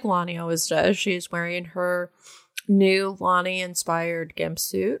looks like Lonnie always does. She's wearing her new Lonnie-inspired gimp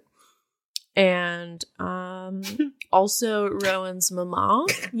suit. And also Rowan's mama.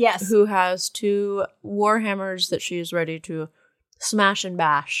 Yes. Who has 2 warhammers that she's ready to smash and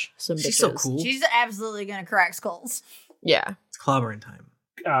bash some bitches. She's so cool. She's absolutely gonna crack skulls. Yeah. It's clobbering time.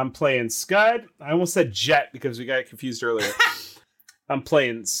 I'm playing Scud. I almost said Jet because we got confused earlier. I'm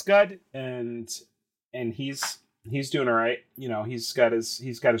playing Scud, and he's doing all right. He's got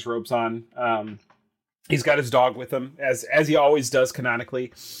his ropes on. He's got his dog with him, as he always does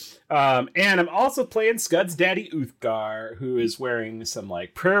canonically. And I'm also playing Scud's daddy Uthgar, who is wearing some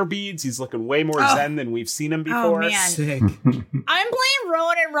like prayer beads. He's looking way more zen than we've seen him before. Oh, man. Sick. I'm playing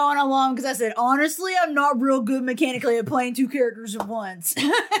Rowan and Rowan alone because I said, honestly, I'm not real good mechanically at playing 2 characters at once.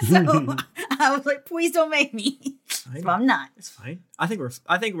 So I was like, please don't make me. But I'm not. It's fine. I think we're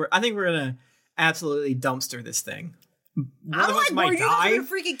gonna absolutely dumpster this thing. I'm like, bro, you're gonna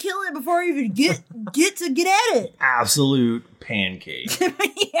freaking kill it before I even get at it. Absolute pancake.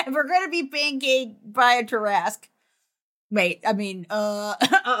 Yeah, we're gonna be pancaked by a Tarrasque. Wait, I mean,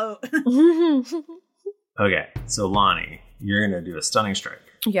 Okay, so Lonnie, you're gonna do a stunning strike.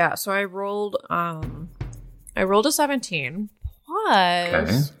 Yeah, so I rolled a 17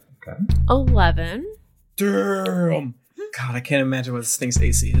 plus 11. Damn. God, I can't imagine what this thing's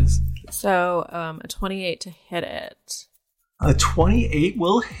AC is. So a 28 to hit it. A 28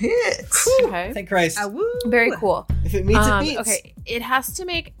 will hit. Okay. Thank Christ. Very cool. If it meets, it meets. Okay, it has to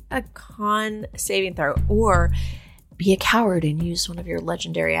make a con saving throw or be a coward and use one of your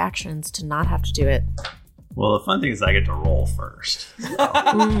legendary actions to not have to do it. Well, the fun thing is I get to roll first. So,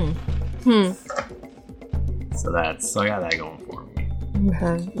 so I got that going for me.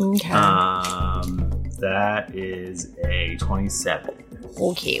 Okay. That is a 27.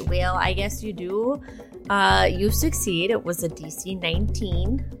 Okay, well, I guess you do. You succeed. It was a DC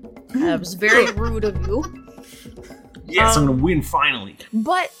 19. It was very rude of you. Yes, I'm going to win finally.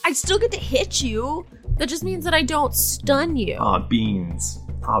 But I still get to hit you. That just means that I don't stun you. Beans.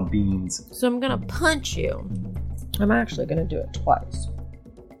 Ah, beans. So I'm gonna punch you. I'm actually gonna do it twice.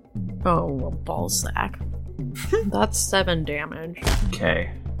 Oh, a ball sack. That's 7 damage.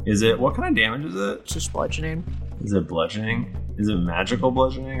 Okay. What kind of damage is it? Just bludgeoning. Is it bludgeoning? Is it magical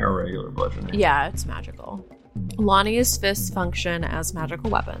bludgeoning or regular bludgeoning? Yeah, it's magical. Lonnie's fists function as magical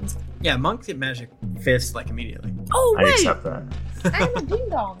weapons. Yeah, monks get magic fists like immediately. Oh, I wait! accept that. I'm a ding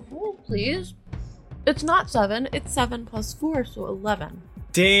dong. Oh, please. It's not 7, it's 7 plus 4, so 11.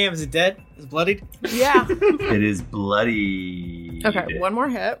 Damn, is it dead? Is it bloodied? Yeah. It is bloody. Okay, one more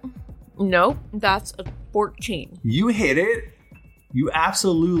hit. Nope, that's a 14. You hit it. You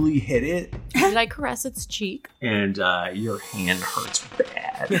absolutely hit it. Did I caress its cheek? And your hand hurts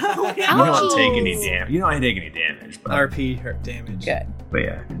bad. You don't take any damage. You don't take any damage. But, RP hurt damage. Good. But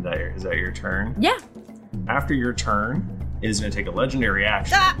yeah, is that your turn? Yeah. After your turn, it is going to take a legendary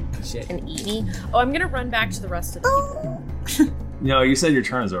action. Shit. And eat me. Oh, I'm going to run back to the rest of the people. No, you said your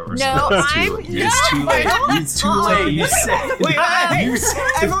turn is over. No, It's too late. It's too late. You said. Wait,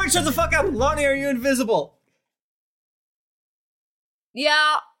 everyone shut the fuck up. Lonnie, are you invisible?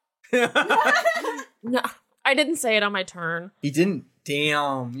 Yeah. No, I didn't say it on my turn. He didn't.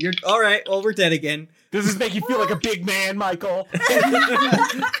 Damn. You're all right. Well, we're dead again. Does this make you feel like a big man, Michael?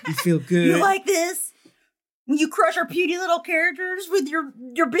 You feel good. You like this? When you crush our puny little characters with your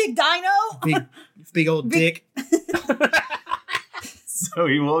big dino? Big old dick. So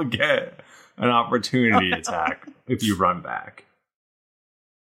he will get an opportunity attack if you run back.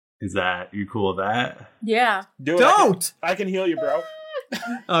 Is that you cool with that? Yeah. Do it. Don't! I can heal you, bro.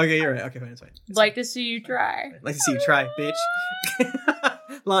 Okay, you're right. Okay, fine, it's fine. Like to see you try. Like to see you try, bitch.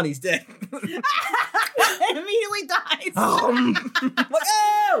 Lonnie's dead. Immediately dies. Like,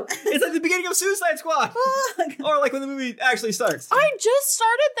 oh! It's like the beginning of Suicide Squad. Or like when the movie actually starts. I just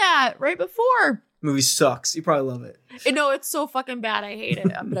started that right before. Movie sucks. You probably love it. No, it's so fucking bad. I hate it.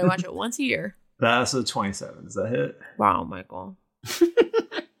 But I watch it once a year. That's a 27. Does that hit? Wow, Michael.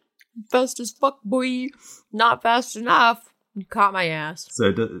 Fast as fuck, boy. Not fast enough. You caught my ass. So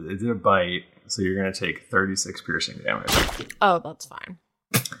it did a bite. So you're going to take 36 piercing damage. Oh, that's fine.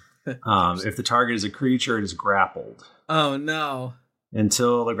 If the target is a creature, it is grappled. Oh, no.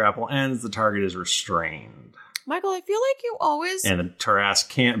 Until the grapple ends, the target is restrained. Michael, I feel like you always... And the Tarrasque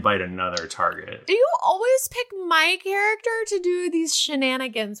can't bite another target. You always pick my character to do these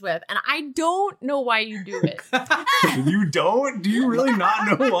shenanigans with, and I don't know why you do it. You don't? Do you really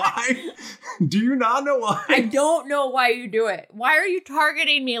not know why? Do you not know why? I don't know why you do it. Why are you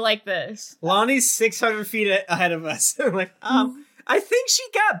targeting me like this? Lonnie's 600 feet ahead of us. I'm like, I think she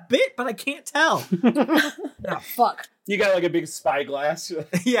got bit, but I can't tell. Oh, fuck. You got like a big spyglass.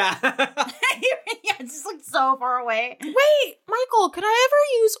 Yeah. Yeah, it's just like so far away. Wait, Michael, could I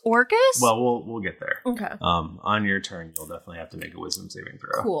ever use Orcus? Well, we'll get there. Okay. On your turn, you'll definitely have to make a wisdom saving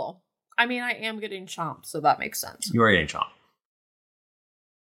throw. Cool. I mean, I am getting chomped, so that makes sense. You are getting chomped.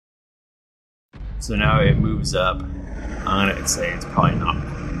 So now it moves up. I'm going to say it's probably not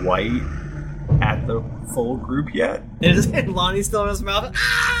quite at the full group yet. And Lonnie's still in his mouth.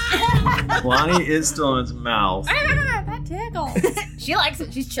 Lonnie is still in its mouth. That tickles. She likes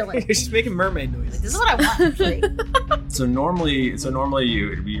it. She's chilling. She's making mermaid noises. This is what I want, actually. So normally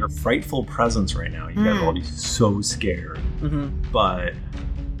it'd be your frightful presence right now. You guys will all be so scared. Mm-hmm. But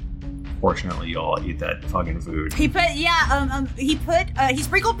fortunately, you all eat that fucking food. He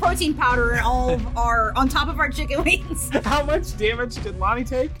sprinkled protein powder in all of on top of our chicken wings. How much damage did Lonnie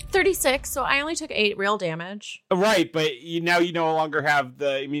take? 36, so I only took 8 real damage. Right, but now you no longer have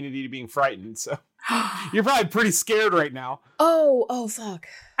the immunity to being frightened, so you're probably pretty scared right now. Oh, fuck.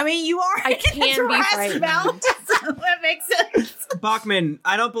 I mean, you are. I can be frightened. So that makes sense. Bachman,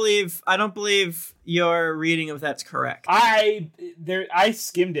 I don't believe your reading of that's correct. I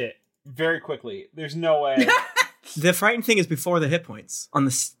skimmed it very quickly. There's no way. The frightened thing is before the hit points on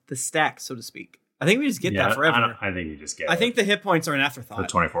the stack, so to speak. I think we just get that forever. I think you just get it. I think the hit points are an afterthought. For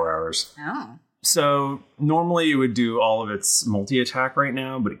 24 hours. Oh. So normally you would do all of its multi-attack right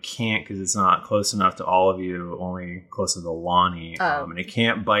now, but it can't because it's not close enough to all of you, only close to Lonnie. And it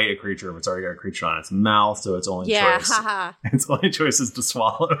can't bite a creature if it's already got a creature on its mouth, so its only choice. Haha. Its only choice is to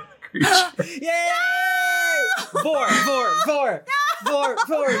swallow the creature. Yay! 4.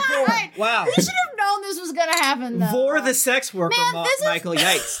 Wow. We should have known this was gonna happen, though. Vor the sex worker, Michael.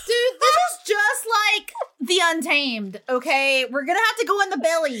 Yikes. Dude, this is just like The Untamed, okay? We're gonna have to go in the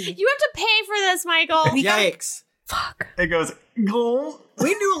belly. You have to pay for this, Michael. Yikes. Fuck. It goes, go.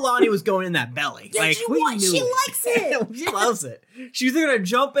 We knew Lonnie was going in that belly. Yeah, she likes it. She loves it. She's either gonna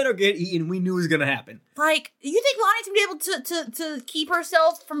jump in or get eaten. We knew it was gonna happen. Like, you think Lonnie's gonna be able to keep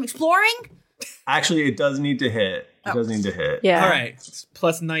herself from exploring? Actually, it does need to hit. It does need to hit. Yeah. All right. It's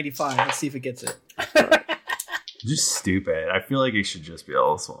plus 95. Let's see if it gets it. Just stupid. I feel like it should just be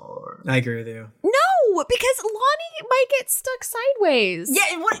able to swallow her. I agree with you. No, because Lonnie might get stuck sideways. Yeah,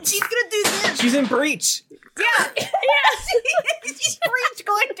 and what she's gonna do this? She's in breach. Yeah, she's breach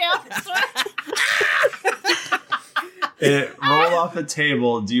going down. Roll off the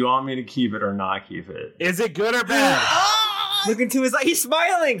table. Do you want me to keep it or not keep it? Is it good or bad? Look into his eye. He's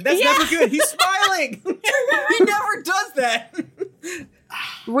smiling. That's never good. He's smiling. He never does that.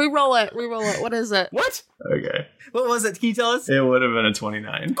 Re-roll it. What is it? What? Okay. What was it? Can you tell us? It would have been a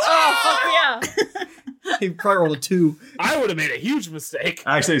 29. Oh, fuck yeah. He probably rolled a 2. I would have made a huge mistake.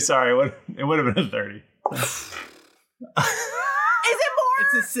 Actually, sorry. It would have been a 30. Is it more?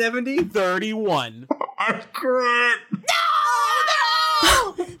 It's a 70. 31. I'm correct.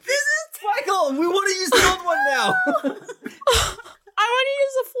 No! This is Michael, we want to use the old one now. I want to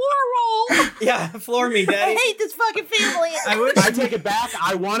use a floor roll. Yeah, floor me, I Daddy. hate this fucking family. I take it back.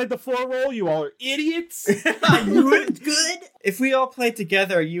 I wanted the floor roll. You all are idiots. I knew it. Good. If we all played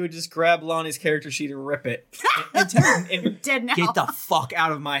together, you would just grab Lonnie's character sheet and rip it. and Dead now. get the fuck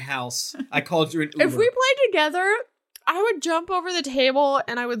out of my house. I called you an Uber. If we played together, I would jump over the table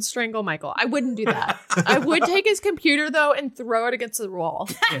and I would strangle Michael. I wouldn't do that. I would take his computer, though, and throw it against the wall.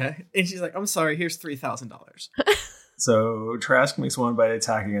 Yeah. And she's like, I'm sorry, here's $3,000. So Trask makes one bite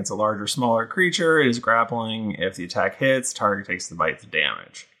attack against a larger, smaller creature. It is grappling. If the attack hits, target takes the bite's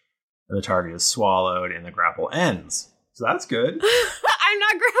damage. The target is swallowed and the grapple ends. So that's good. I'm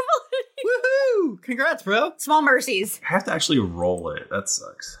not grappling. Woohoo! Congrats, bro. Small mercies. I have to actually roll it. That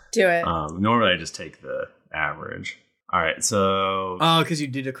sucks. Do it. Normally I just take the average. All right, so Oh, because you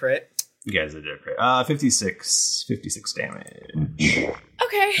did a crit. you guys did it great. 56 damage.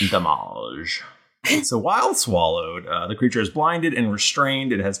 Okay. Damage. So while swallowed, the creature is blinded and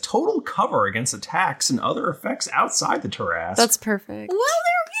restrained. It has total cover against attacks and other effects outside the Tarrasque. That's perfect. Well,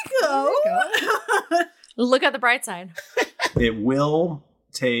 there you go. Look at the bright side. It will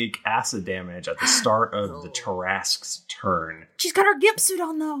take acid damage at the start of the Tarrasque's turn. She's got her gimp suit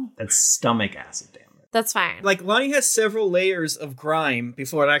on, though. That's stomach acid damage. That's fine. Like, Lonnie has several layers of grime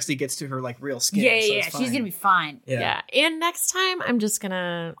before it actually gets to her, like, real skin. Yeah, so yeah, it's she's fine. gonna be fine. Yeah. And next time I'm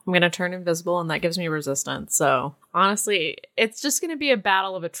gonna turn invisible and that gives me resistance. So honestly, it's just gonna be a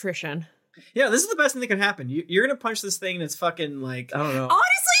battle of attrition. Yeah, this is the best thing that can happen. You're gonna punch this thing and it's fucking, like, I don't know. Honestly,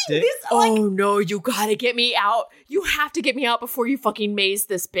 Dick? this, like, Oh no, you gotta get me out. You have to get me out before you fucking maze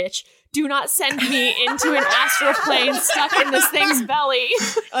this bitch. Do not send me into an astral plane stuck in this thing's belly.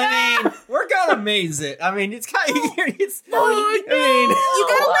 I mean, we're gonna maze it. I mean, it's kind of, it's, no, I mean, you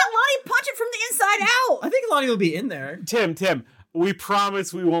gotta let Lonnie punch it from the inside out. I think Lonnie will be in there. Tim, we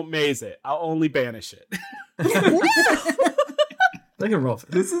promise we won't maze it. I'll only banish it. I can roll for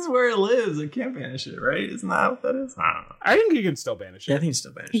that. This is where it lives. I can't banish it, right? Isn't that what that is? I don't know. I think you can still banish it. Yeah, I think it's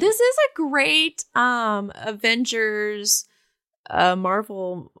still banish it. This is a great Avengers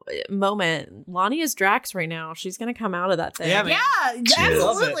Marvel moment. Lonnie is Drax right now. She's gonna come out of that thing. Yeah, man. Yeah,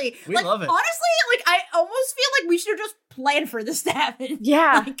 absolutely. We like, love it. Honestly, like, I almost feel like we should have just planned for this to happen.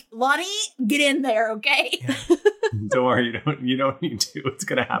 Yeah. Like, Lonnie, get in there, okay? Don't worry, you don't need to. It's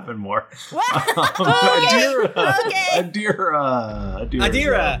gonna happen more. Okay. Adira.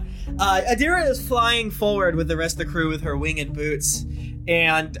 Adira is flying forward with the rest of the crew with her winged boots.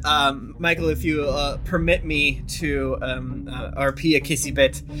 And Michael, if you permit me to RP a kissy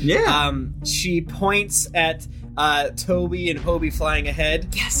bit, she points at Toby and Hobie flying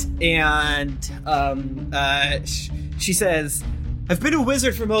ahead. Yes. And she says, "I've been a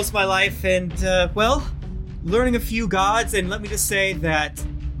wizard for most of my life, and well, learning a few gods. And let me just say that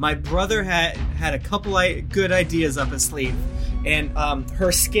my brother had a couple good ideas up his sleeve." And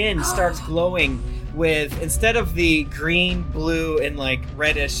her skin starts glowing with, instead of the green, blue, and like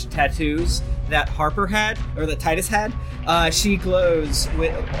reddish tattoos that Harper had, or that Titus had, she glows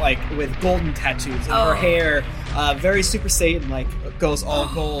with golden tattoos, and her hair, very Super Saiyan, like, goes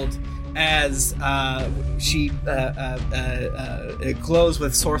all gold as she glows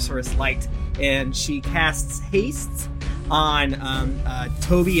with sorceress light, and she casts haste on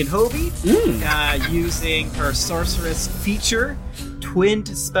Toby and Hobie using her sorceress feature, Twinned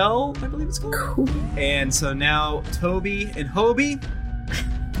Spell, I believe it's called. Cool. And so now Toby and Hobie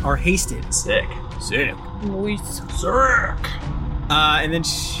are hasted. Sick. And then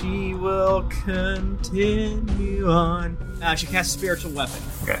she will continue on. She casts Spiritual Weapon.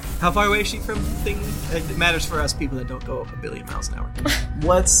 Okay. How far away is she from the thing? It matters for us people that don't go a billion miles an hour.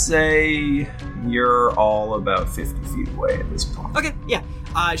 Let's say you're all about 50 feet away at this point. Okay, yeah.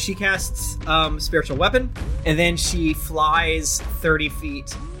 She casts Spiritual Weapon, and then she flies 30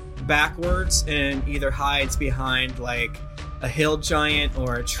 feet backwards and either hides behind like a hill giant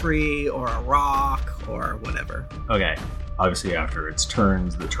or a tree or a rock or whatever. Okay. Obviously, after its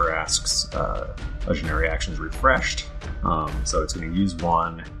turns, the Tarrasque's legendary action is refreshed. So it's going to use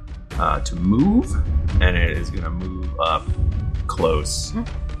one to move, and it is going to move up close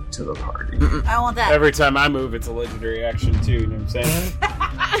to the party. I want that. Every time I move, it's a legendary action too. You know what I'm saying?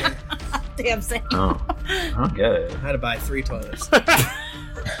 Damn Sam. Oh, I don't get it. I had to buy 3 toilets.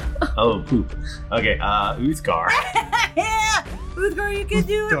 Oh, poop. Okay, Uthgar. Yeah, Uthgar, you can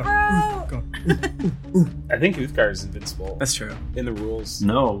do it, bro. I think Uthgar is invincible. That's true. In the rules.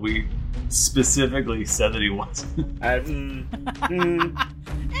 No, we specifically said that he wasn't.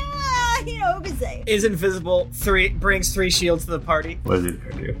 You know, who can say? Is invisible. Brings 3 shields to the party. What does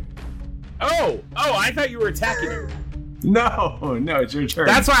it do? Oh, I thought you were attacking him. No, it's your turn.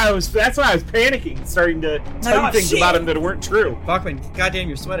 That's why I was panicking, starting to tell you things about him that weren't true. Bachman, goddamn,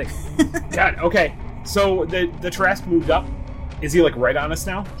 you're sweating. God, okay. So the Tarrasque moved up. Is he like right on us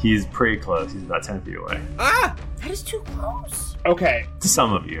now? He's pretty close. He's about 10 feet away. Ah! That is too close. Okay. To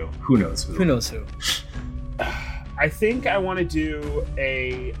some of you. Who knows who? Who knows who? I think I want to do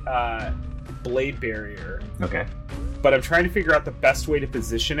a blade barrier. Okay. But I'm trying to figure out the best way to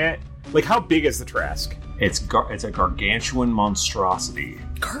position it. Like, how big is the Tarrasque? It's a gargantuan monstrosity.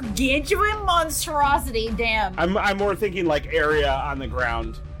 Gargantuan monstrosity, damn. I'm more thinking like area on the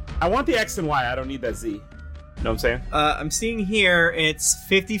ground. I want the X and Y. I don't need that Z. You know what I'm saying? I'm seeing here it's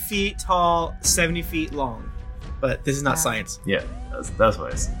 50 feet tall, 70 feet long. But this is not science. Yeah, that's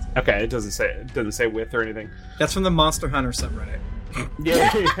what I said. Okay, it doesn't say width or anything. That's from the Monster Hunter subreddit.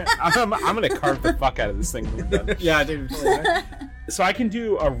 Yeah. I'm gonna carve the fuck out of this thing when we're done. Yeah, dude. So I can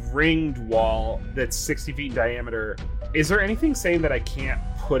do a ringed wall that's 60 feet in diameter. Is there anything saying that I can't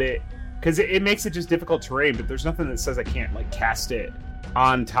put it? Because it makes it just difficult terrain, but there's nothing that says I can't like cast it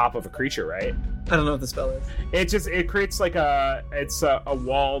on top of a creature, right? I don't know what the spell is. It creates like a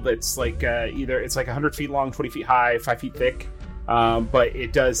wall that's like either it's like 100 feet long, 20 feet high, 5 feet thick. But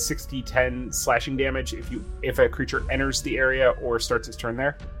it does 60-10 slashing damage if a creature enters the area or starts its turn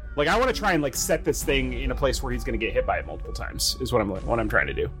there. Like, I want to try and like set this thing in a place where he's going to get hit by it multiple times. Is what I'm trying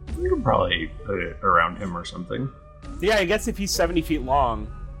to do. You can probably put it around him or something. Yeah, I guess if he's 70 feet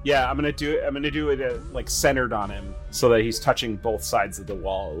long, yeah, I'm gonna do it like centered on him so that he's touching both sides of the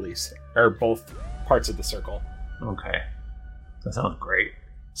wall at least, or both parts of the circle. Okay, that sounds great.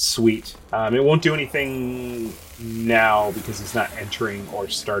 Sweet. It won't do anything now because he's not entering or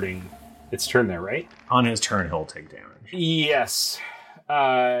starting its turn there, right? On his turn, he'll take damage. Yes.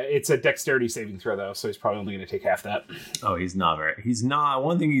 It's a dexterity saving throw, though, so he's probably only going to take half that. Oh, he's not very... He's not...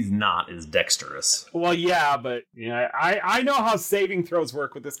 One thing he's not is dexterous. Well, yeah, but I know how saving throws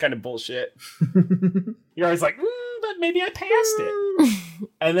work with this kind of bullshit. You're always like, but maybe I passed it.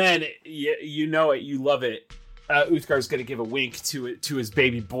 And then, you know it, you love it. Uthgar's going to give a wink to his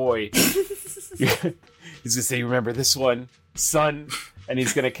baby boy. He's going to say, remember this one, son? And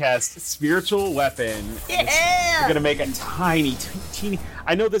he's going to cast Spiritual Weapon. Yeah! We're going to make a teeny...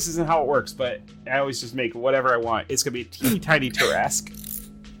 I know this isn't how it works, but I always just make whatever I want. It's going to be a teeny tiny Tarrasque.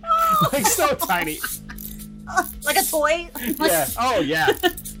 Like, so tiny. Like a toy? Yeah. Oh, yeah.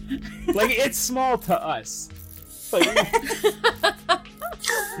 Like, it's small to us. Like,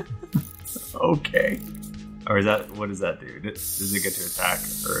 okay. Or is that... What does that do? Does it get to attack?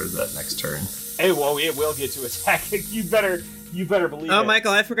 Or is that next turn? Hey, well, it will get to attack. You better believe it. Oh,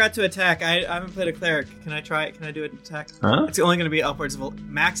 Michael, I forgot to attack. I haven't played a cleric. Can I try it? Can I do an attack? Huh? It's only going to be upwards of...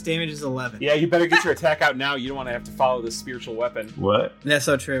 Max damage is 11. Yeah, you better get your attack out now. You don't want to have to follow this spiritual weapon. What? That's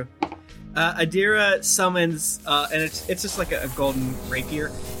so true. Adira summons... and it's just like a golden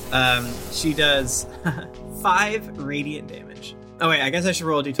rapier. She does 5 radiant damage. Oh, wait, I guess I should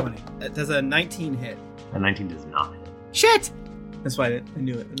roll a d20. It does a 19 hit. A 19 does not hit. Shit! That's why I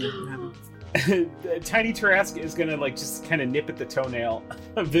knew it. I knew it would happen. Tiny Tarrasque is gonna like just kind of nip at the toenail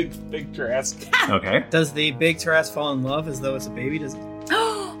of big Tarrasque. Okay. Does the big Tarrasque fall in love as though it's a baby? Does it?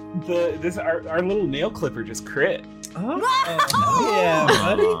 Our little nail clipper just crit. Oh, yeah,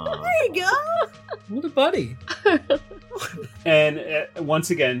 buddy. There you go. What a buddy. And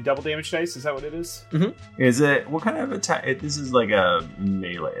once again, double damage dice. Is that what it is? Mm-hmm. Is it... What kind of attack... This is like a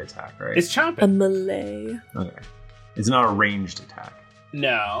melee attack, right? It's chomping. A melee. Okay. It's not a ranged attack.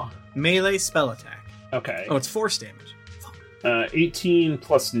 No. Melee spell attack. Okay. Oh, it's force damage. 18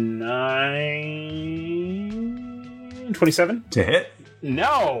 plus 9... 27? To hit?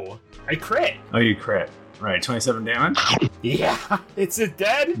 No! I crit. Oh, you crit. Right, 27 damage? Yeah. It's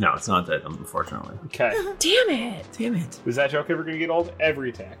dead? No, it's not dead, unfortunately. Okay. Damn it. Damn it. Is that joke ever going to get old? Every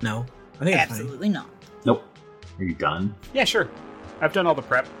attack. No. I think it's Absolutely not. Nope. Are you done? Yeah, sure. I've done all the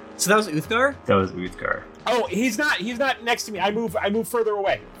prep. So that was Uthgar? That was Uthgar. Oh, he's not next to me. I move further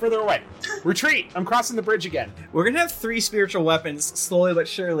away. Retreat. I'm crossing the bridge again. We're gonna have 3 spiritual weapons slowly but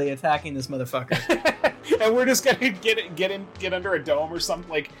surely attacking this motherfucker. And we're just gonna get under a dome or something,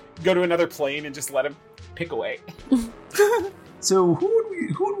 like go to another plane and just let him pick away. So who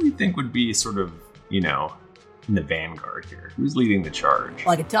would we think would be sort of, in the vanguard here? Who's leading the charge?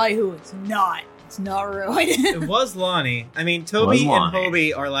 Well, I can tell you who it's not. It's not Rowan. It was Lonnie. I mean, Toby and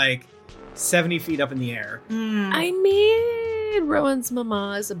Hobie are like 70 feet up in the air. I mean, Rowan's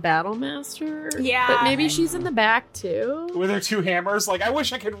mama is a battle master. Yeah. But maybe she's in the back too. With her 2 hammers, like, I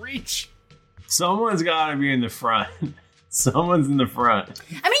wish I could reach. Someone's gotta be in the front. Someone's in the front.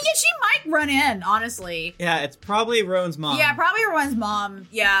 I mean, yeah, she might run in, honestly. Yeah, it's probably Rowan's mom. Yeah, probably Rowan's mom.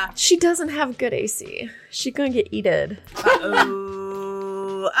 Yeah. She doesn't have good AC. She's gonna get eated.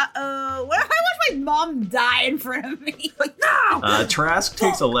 Uh-oh. What if I watch my mom die in front of me? Like, no! Tarask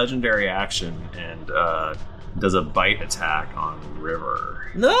takes a legendary action and does a bite attack on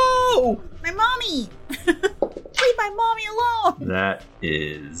River. No! My mommy! Leave my mommy alone! That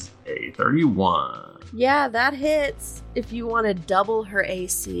is a 31. Yeah, that hits if you want to double her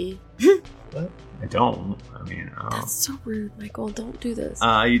AC. What? I don't. I mean, That's so rude, Michael. Don't do this.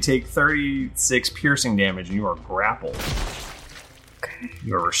 You take 36 piercing damage and you are grappled. Okay.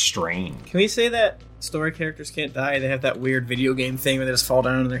 You are restrained. Can we say that story characters can't die? They have that weird video game thing where they just fall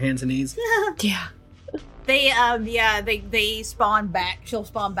down on their hands and knees. Yeah. They spawn back. She'll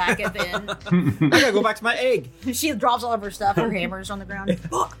spawn back at the end. I gotta go back to my egg. She drops all of her stuff. Her hammer's on the ground.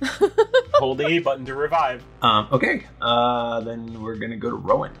 Hold the A button to revive. Okay. Then we're gonna go to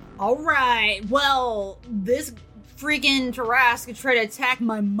Rowan. All right. Well, this freaking Tarask tried to attack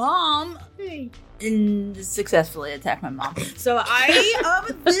my mom. And successfully attack my mom. So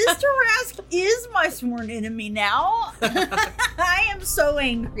this Tarask is my sworn enemy now. I am so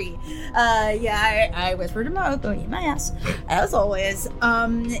angry. I whispered him out, don't eat my ass, as always.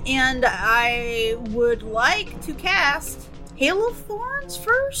 And I would like to cast Hail of Thorns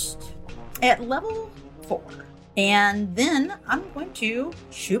first at level 4. And then I'm going to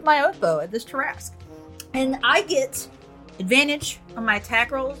shoot my oath bow at this Tarask. And I get advantage on my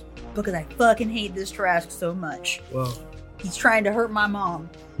attack rolls because I fucking hate this Tarask so much. Whoa. He's trying to hurt my mom.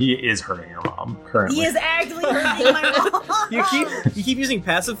 He is hurting your mom currently. He is actively hurting my mom. You keep using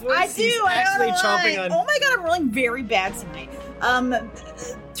passive voice? I do. He's actually chomping on. Oh my god, I'm rolling very bad tonight.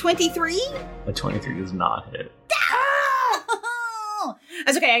 23? A 23 does not hit.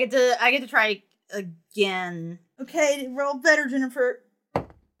 That's okay. I get to try again. Okay, roll better, Jennifer. I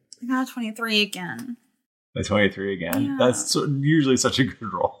got a 23 again. A 23 again? Yeah. That's usually such a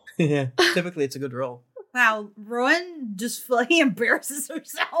good roll. Yeah, typically it's a good roll. Wow, Rowan just fucking embarrasses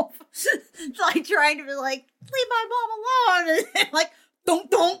herself. Like trying to be like, leave my mom alone. And like,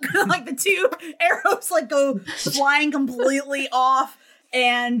 donk. Like the 2 arrows like go flying completely off.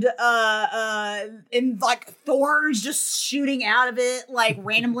 And like thorns just shooting out of it, like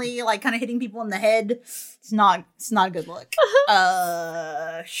randomly, like kind of hitting people in the head. It's not a good look.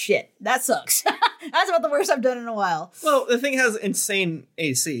 Shit. That sucks. That's about the worst I've done in a while. Well, the thing has insane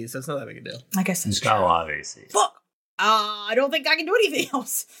AC, so it's not that big a deal. I guess It's got a lot of AC. Fuck. I don't think I can do anything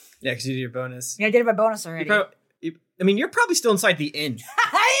else. Yeah, because you did your bonus. Yeah, I did my bonus already. You're probably still inside the inn.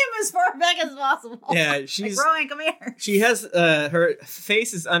 I am as far back as possible. Yeah, she's... Like, Rowan, come here. She has... her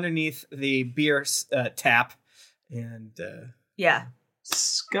face is underneath the beer tap. And... Yeah.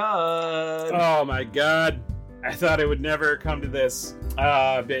 Scud. Oh my god. I thought it would never come to this.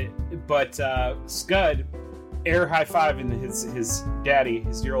 But Scud, air high five in his daddy,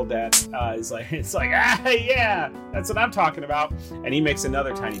 his dear old dad, is like, it's like, yeah, that's what I'm talking about. And he makes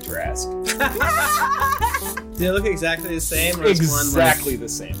another tiny Tarask. Do they look exactly the same? Or Exactly the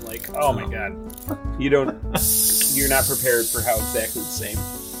same. Like, oh my god. You're not prepared for how exactly the same.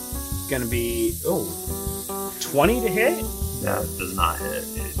 Gonna be, 20 to hit? That does not hit.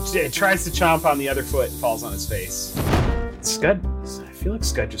 It tries to chomp on the other foot, falls on his face. Scud, I feel like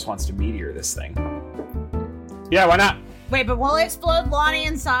Scud just wants to meteor this thing. Yeah, why not? Wait, but will it explode Lonnie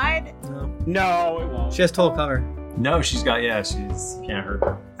inside? No, it won't. She has total cover. No, she's can't hurt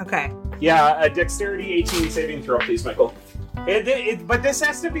her. Okay. Yeah, a dexterity 18 saving throw, please, Michael. But this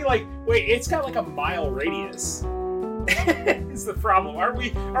has to be like, wait, it's got like a mile radius. Is the problem? Are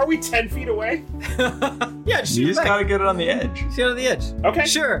we 10 feet away? Yeah, you just gotta get it on the edge. Get it on the edge. Okay.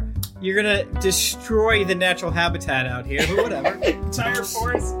 Sure. You're gonna destroy the natural habitat out here, but whatever. Entire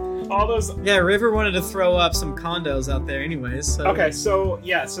forest. All those. Yeah, River wanted to throw up some condos out there anyways. So. Okay, so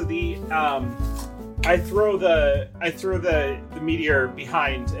the I throw the meteor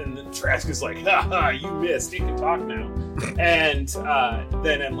behind, and the Trask is like, "Ha, you missed. You can talk now." And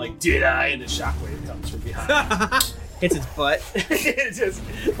then I'm like, "Did I?" And the shockwave comes from behind, hits his butt. It just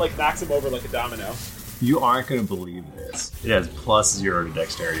like knocks him over like a domino. You aren't going to believe this. It has +0 to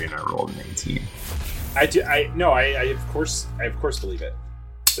dexterity, and I rolled an 18. I of course believe it.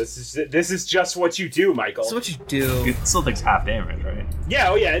 This is just what you do, Michael. That's what you do. It still takes half damage, right? Yeah,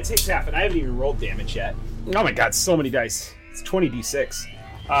 oh yeah, it takes half, and I haven't even rolled damage yet. Oh my god, so many dice. It's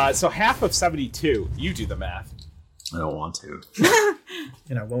 20d6. So half of 72. You do the math. I don't want to.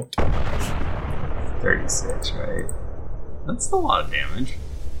 And I won't. 36, right? That's a lot of damage.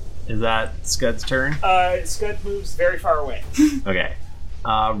 Is that Scud's turn? Scud moves very far away. Okay.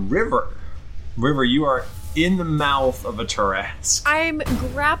 River, you are in the mouth of a Tarrasque. I'm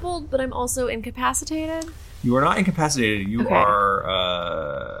grappled, but I'm also incapacitated. You are not incapacitated. You are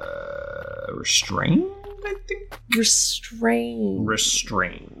restrained, I think? Restrained.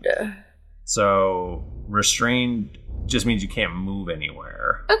 So, restrained just means you can't move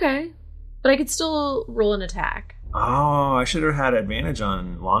anywhere. Okay. But I could still roll an attack. Oh, I should have had advantage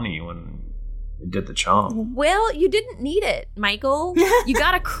on Lonnie when it did the chomp. Well, you didn't need it, Michael. You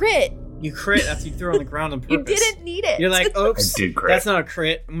got a crit. You crit after you throw it on the ground on purpose. You didn't need it. You're like, oops, I did crit. That's not a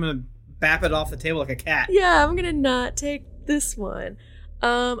crit. I'm going to bap it off the table like a cat. Yeah, I'm going to not take this one.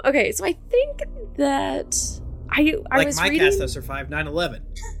 Okay, so I think that I was my reading... cast has survived 9/11,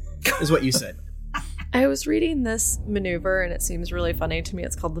 is what you said. I was reading this maneuver, and it seems really funny to me.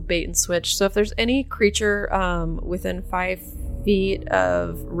 It's called the bait and switch. So if there's any creature within 5 feet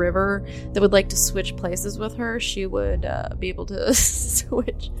of River that would like to switch places with her, she would be able to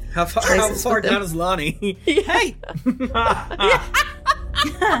switch. How far down is Lonnie? Hey!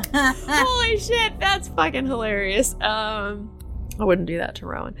 Holy shit, that's fucking hilarious. I wouldn't do that to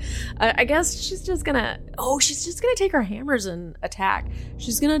Rowan. I guess she's just gonna take her hammers and attack.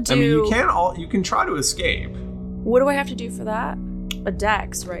 She's gonna do... I mean, you can try to escape. What do I have to do for that? A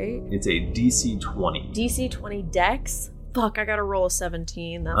dex, right? It's a DC 20. DC 20 dex? Fuck, I gotta roll a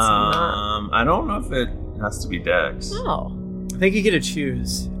 17. That's not... I don't know if it has to be dex. Oh. I think you get to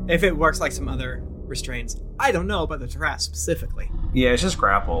choose if it works like some other restraints. I don't know about the Tarrasque specifically. Yeah, it's just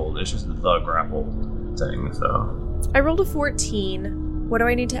grappled. It's just the grapple thing, so... I rolled a 14. What do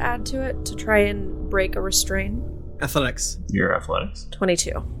I need to add to it to try and break a restraint? Athletics. Your athletics.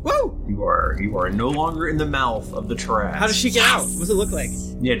 22. Woo! You are no longer in the mouth of the Tarrasque. How does she get out? What does it look like?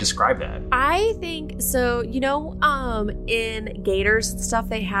 Yeah, describe that. I think so. You know, in gators and stuff,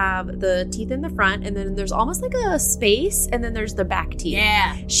 they have the teeth in the front, and then there's almost like a space, and then there's the back teeth.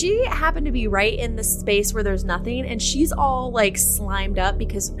 Yeah. She happened to be right in the space where there's nothing, and she's all like slimed up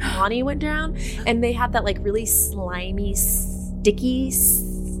because Lonnie went down, and they had that like really slimy, sticky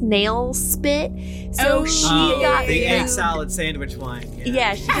snail spit. So she got the egg salad sandwich line.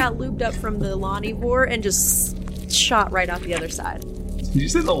 Yeah, she got lubed up from the Lonnie Vor and just shot right out the other side. Did you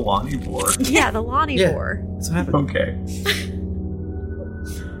say the Lonnie Vor? Yeah, the Lonnie Vor. That's what happened. Okay.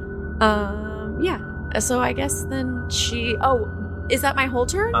 Yeah. So I guess then she. Oh, is that my whole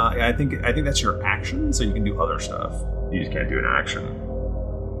turn? I think that's your action, so you can do other stuff. You just can't do an action.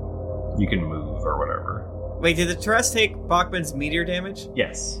 You can move or whatever. Wait, did the Tarrasque take Bachman's meteor damage?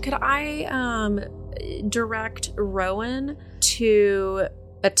 Yes. Could I direct Rowan to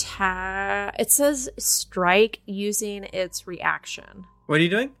attack? It says strike using its reaction. What are you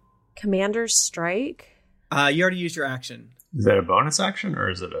doing? Commander's strike. You already used your action. Is that a bonus action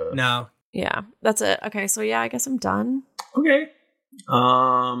or is it a... No. Yeah, that's it. Okay, so yeah, I guess I'm done. Okay.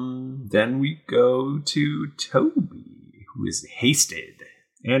 Then we go to Toby, who is hasted,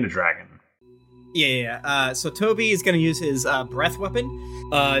 and a dragon. Yeah. So Toby is going to use his breath weapon.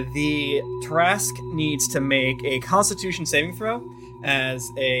 The Tarrasque needs to make a Constitution saving throw as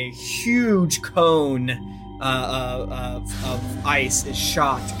a huge cone of ice is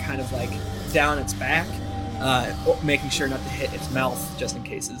shot kind of like down its back, making sure not to hit its mouth just in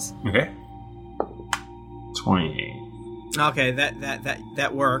cases. Okay. 28. Okay,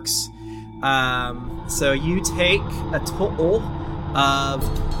 that works. So you take a total of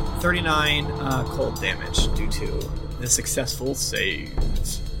 39 cold damage due to the successful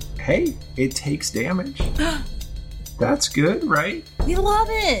saves. Hey, it takes damage. That's good, right? We love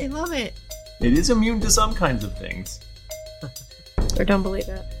it. I love it. It is immune to some kinds of things. Or don't believe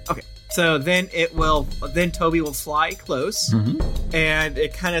it. Okay, so then Toby will fly close, and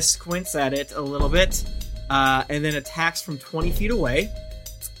it kind of squints at it a little bit, and then attacks from 20 feet away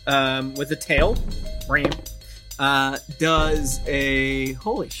with the tail. Does a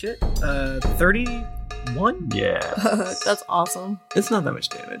holy shit 31? Yeah. That's awesome. It's not that much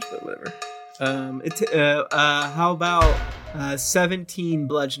damage, but whatever. How about 17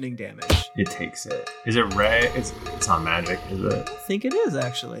 bludgeoning damage? It takes it. Is it red? It's not magic, is it? I think it is,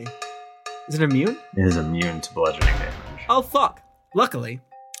 actually. Is it immune? It is immune to bludgeoning damage. Oh, fuck. Luckily,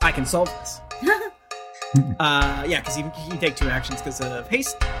 I can solve this. Yeah, because you take 2 actions because of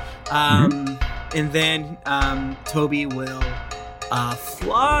haste. And then Toby will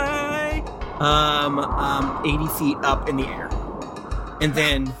fly 80 feet up in the air. And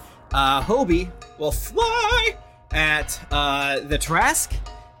then Hobie will fly at the Trask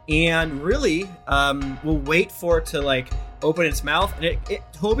and really will wait for it to like open its mouth. And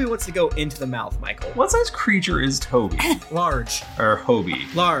Hobie wants to go into the mouth, Michael. What size creature is Toby? Large. Or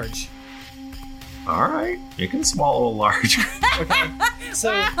Hobie? Large. All right. You can swallow a large creature. Okay.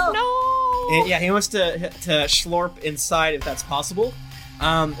 So, and yeah, he wants to slurp inside if that's possible.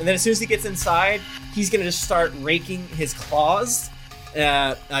 And then as soon as he gets inside, he's going to just start raking his claws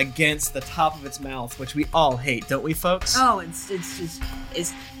against the top of its mouth, which we all hate, don't we, folks? Oh, it's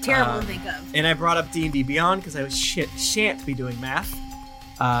terrible to think of. And I brought up D&D Beyond because I was shan't be doing math.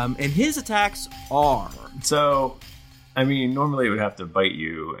 And his attacks are... So, I mean, normally it would have to bite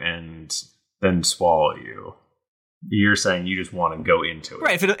you and then swallow you. You're saying you just want to go into it.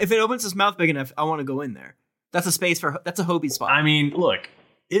 Right, if it opens its mouth big enough, I want to go in there. That's a space that's a Hobie spot. I mean, look,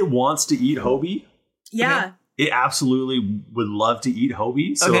 it wants to eat Hobie. Yeah. Okay. It absolutely would love to eat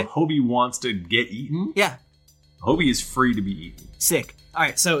Hobie. So if Hobie wants to get eaten, yeah, Hobie is free to be eaten. Sick. All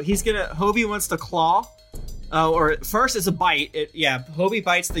right, so Hobie wants to claw. Or first it's a bite. Hobie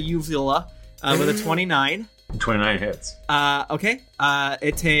bites the uvula with a 29. 29 hits. Okay.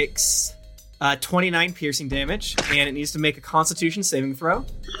 It takes 29 piercing damage, and it needs to make a Constitution saving throw.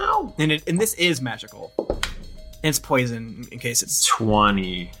 Ow. And this is magical. And it's poison in case it's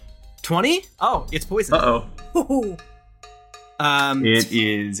 20. 20? Oh, it's poison. Uh-oh. It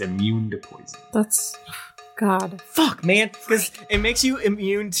is immune to poison. That's... God. Fuck, man. Because it makes you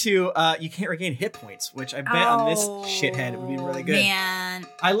immune to... you can't regain hit points, which I bet on this shithead would be really good. Man.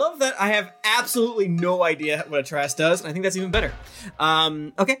 I love that I have absolutely no idea what a Trask does, and I think that's even better.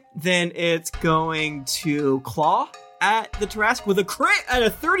 Okay, then it's going to claw at the Trask with a crit at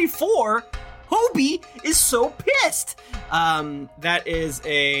a 34. Hobie is so pissed. That is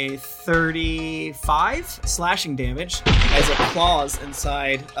a 35 slashing damage as it claws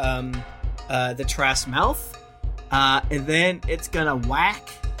inside the Trask's mouth. And then it's gonna whack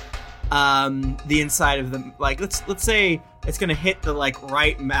the inside of the let's say it's gonna hit the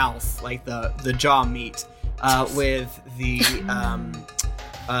right mouth, like the jaw meat, with the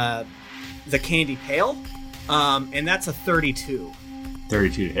candy pail. And that's a 32.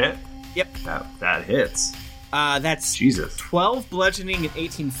 32 to hit? Yep. That hits. That's Jesus. 12 bludgeoning and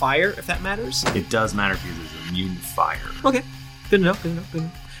 18 fire, if that matters. It does matter because it's immune to fire. Okay. Good enough.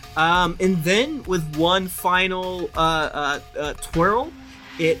 And then with one final twirl,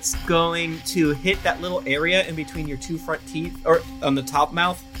 it's going to hit that little area in between your 2 front teeth, or on the top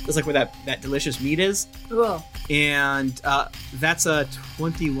mouth. That's like where that delicious meat is. Cool. And that's a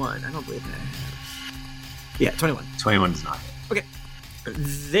 21. I don't believe that. Yeah, 21. 21 does not hit. Okay.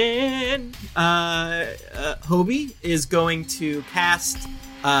 Then Hobie is going to cast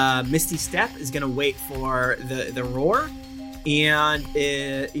Misty Step. Is going to wait for the roar, and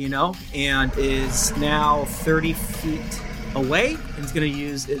and is now 30 feet away, and it's going to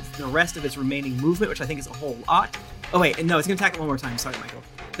use the rest of its remaining movement, which I think is a whole lot. Oh wait, no, it's going to attack it one more time. Sorry, Michael.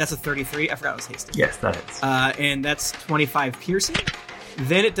 That's a 33. I forgot it was hasty. Yes, that hits. And that's 25 piercing.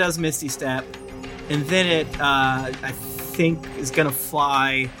 Then it does Misty Step, and then it I think is going to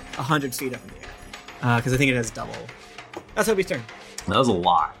fly 100 feet up in the air, because I think it has double. That's Hobie's turn. That was a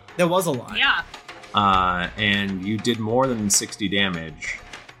lot. That was a lot. Yeah. And you did more than 60 damage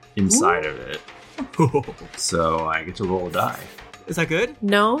inside of it. So I get to roll a die. Is that good?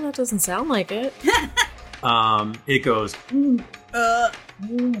 No, that doesn't sound like it. It goes... but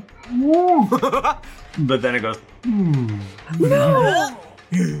then it goes... No!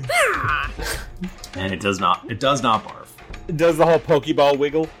 And it does not barf. Does the whole Pokeball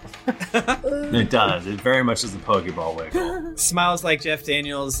wiggle? It does. It very much is the Pokeball wiggle. Smiles like Jeff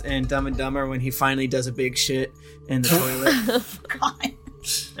Daniels in Dumb and Dumber when he finally does a big shit in the toilet. God.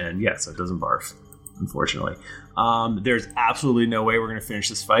 And yes, it doesn't barf, unfortunately. There's absolutely no way we're going to finish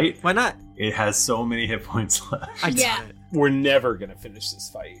this fight. Why not? It has so many hit points left. I doubt it. We're never going to finish this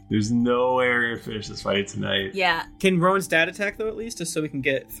fight. There's no way we're going to finish this fight tonight. Yeah. Can Rowan's dad attack, though, at least, just so we can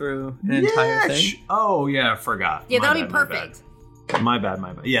get through an entire thing? Oh, yeah, I forgot. Yeah, that'll be perfect. My bad.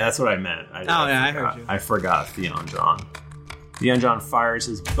 Yeah, that's what I meant. I heard you. I forgot Theon John. Young John fires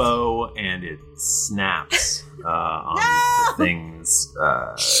his bow and it snaps on the thing's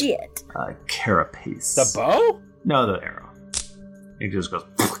shit carapace. The bow? No, the arrow. It just goes.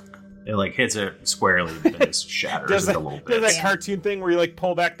 It like hits it squarely, and it shatters it a little bit. Does that cartoon thing where you like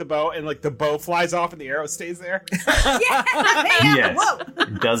pull back the bow and like the bow flies off and the arrow stays there? Yes,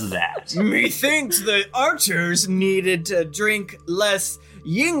 it does that. Methinks the archers needed to drink less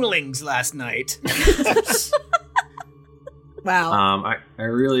Yinglings last night. Wow. I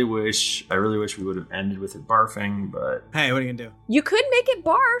really wish we would have ended with it barfing, but hey, what are you gonna do? You could make it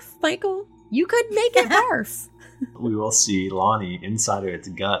barf, Michael. You could make it barf. We will see Lonnie inside of its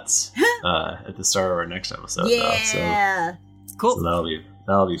guts at the start of our next episode. Yeah, though. Cool. So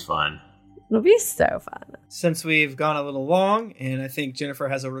that'll be fun. It'll be so fun. Since we've gone a little long, and I think Jennifer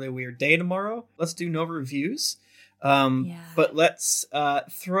has a really weird day tomorrow, let's do no reviews. But let's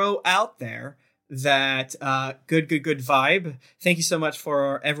throw out there that good vibe. Thank you so much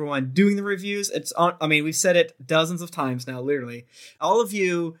for everyone doing the reviews. It's on. I mean, we've said it dozens of times now, literally. All of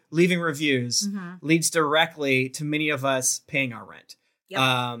you leaving reviews leads directly to many of us paying our rent. Yep.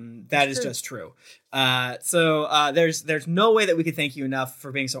 That is just true. So there's no way that we could thank you enough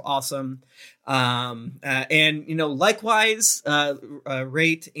for being so awesome. And likewise,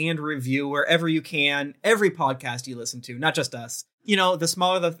 rate and review wherever you can, every podcast you listen to, not just us. The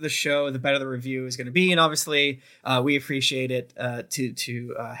smaller the show, the better the review is going to be. And obviously, we appreciate it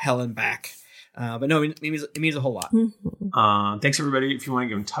to hell and back. But no, it means a whole lot. Thanks, everybody. If you want to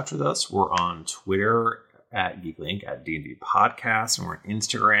get in touch with us, we're on Twitter at GeekLink, at D&D Podcast, and we're on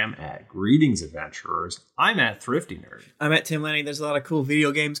Instagram at Greetings Adventurers. I'm at Thrifty Nerd. I'm at Tim Lanning. There's a lot of cool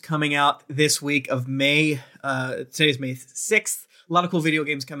video games coming out this week of May. Today's May 6th. A lot of cool video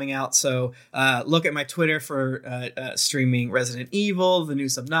games coming out. So look at my Twitter for streaming Resident Evil, the new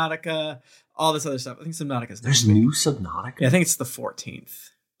Subnautica, all this other stuff. I think Subnautica's There's new Subnautica? Yeah, I think it's the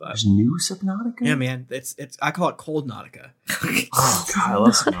 14th. But there's new Subnautica? Yeah, man. It's I call it Cold Nautica. Oh, God, I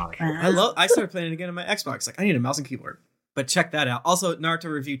love Subnautica. I started playing it again on my Xbox. Like, I need a mouse and keyboard. But check that out. Also, Naruto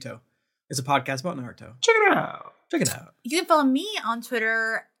Reviewto. It's a podcast about Naruto. Check it out. You can follow me on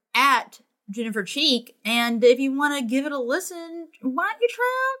Twitter at Jennifer Cheek, and if you want to give it a listen, why don't you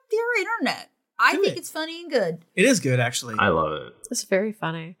try out your internet? I think it's funny and good. It is good, actually. I love it. It's very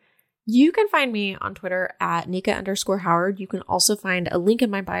funny. You can find me on Twitter at Nika_Howard. You can also find a link in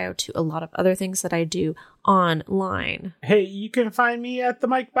my bio to a lot of other things that I do online. Hey, you can find me at the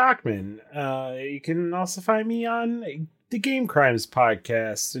Mike Bachman. You can also find me on the Game Crimes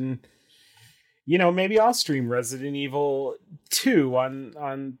podcast, and maybe I'll stream Resident Evil 2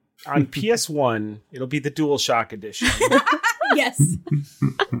 on PS1. It'll be the DualShock edition. Yes.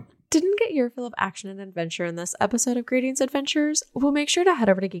 Didn't get your fill of action and adventure in this episode of Greetings Adventures? Well, make sure to head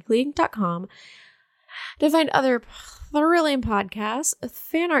over to geeklink.com to find other thrilling podcasts,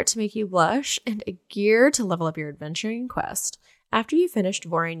 fan art to make you blush, and a gear to level up your adventuring quest. After you've finished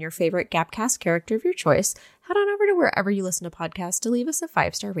voicing your favorite Gapcast character of your choice, head on over to wherever you listen to podcasts to leave us a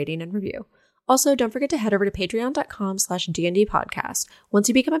 5-star rating and review. Also, don't forget to head over to patreon.com/DND podcast. Once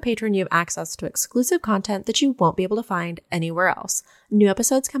you become a patron, you have access to exclusive content that you won't be able to find anywhere else. New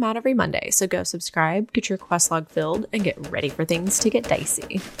episodes come out every Monday, so go subscribe, get your quest log filled, and get ready for things to get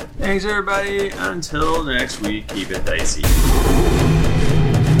dicey. Thanks, everybody. Until next week, keep it dicey.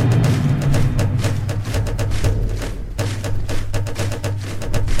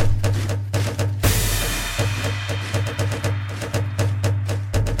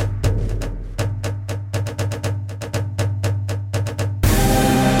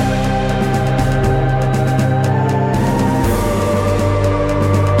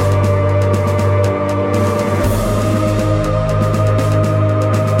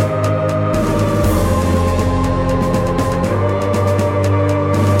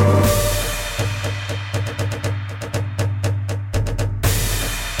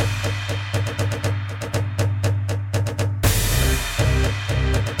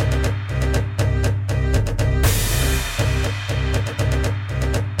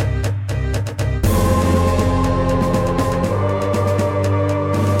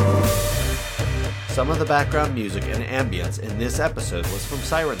 Background music and ambience in this episode was from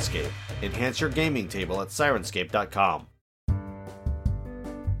Syrinscape. Enhance your gaming table at Syrinscape.com.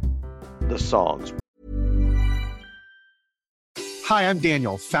 The songs. Hi, I'm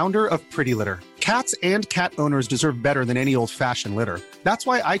Daniel, founder of Pretty Litter. Cats and cat owners deserve better than any old-fashioned litter. That's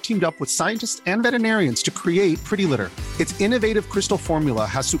why I teamed up with scientists and veterinarians to create Pretty Litter. Its innovative crystal formula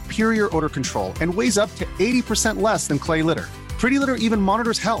has superior odor control and weighs up to 80% less than clay litter. Pretty Litter even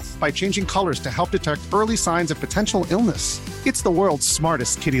monitors health by changing colors to help detect early signs of potential illness. It's the world's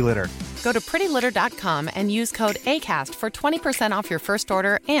smartest kitty litter. Go to prettylitter.com and use code ACAST for 20% off your first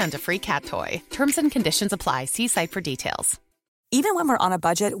order and a free cat toy. Terms and conditions apply. See site for details. Even when we're on a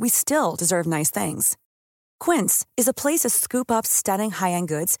budget, we still deserve nice things. Quince is a place to scoop up stunning high-end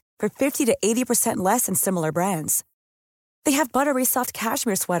goods for 50 to 80% less than similar brands. They have buttery soft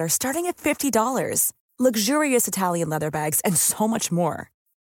cashmere sweaters starting at $50, luxurious Italian leather bags, and so much more.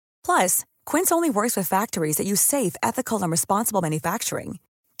 Plus, Quince only works with factories that use safe, ethical, and responsible manufacturing.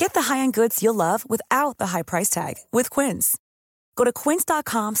 Get the high-end goods you'll love without the high price tag with Quince. Go to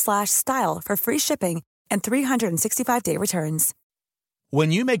quince.com/style for free shipping and 365-day returns.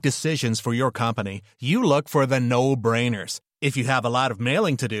 When you make decisions for your company, you look for the no-brainers. If you have a lot of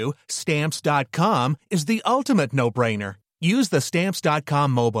mailing to do, Stamps.com is the ultimate no-brainer. Use the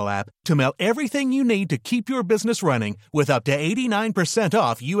Stamps.com mobile app to mail everything you need to keep your business running with up to 89%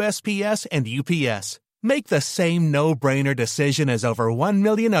 off USPS and UPS. Make the same no-brainer decision as over 1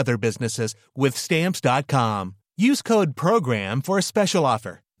 million other businesses with Stamps.com. Use code PROGRAM for a special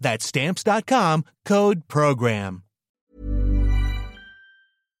offer. That's Stamps.com, code PROGRAM.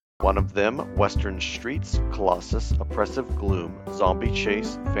 One of Them, Western Streets, Colossus, Oppressive Gloom, Zombie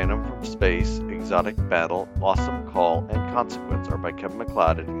Chase, Phantom from Space, Exotic Battle, Awesome Call, and Consequence are by Kevin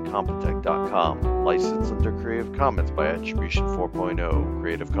MacLeod at Incompetech.com. Licensed under Creative Commons by Attribution 4.0.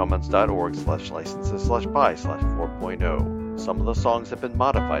 CreativeCommons.org/licenses/by/4.0. Some of the songs have been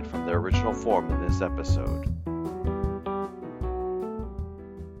modified from their original form in this episode.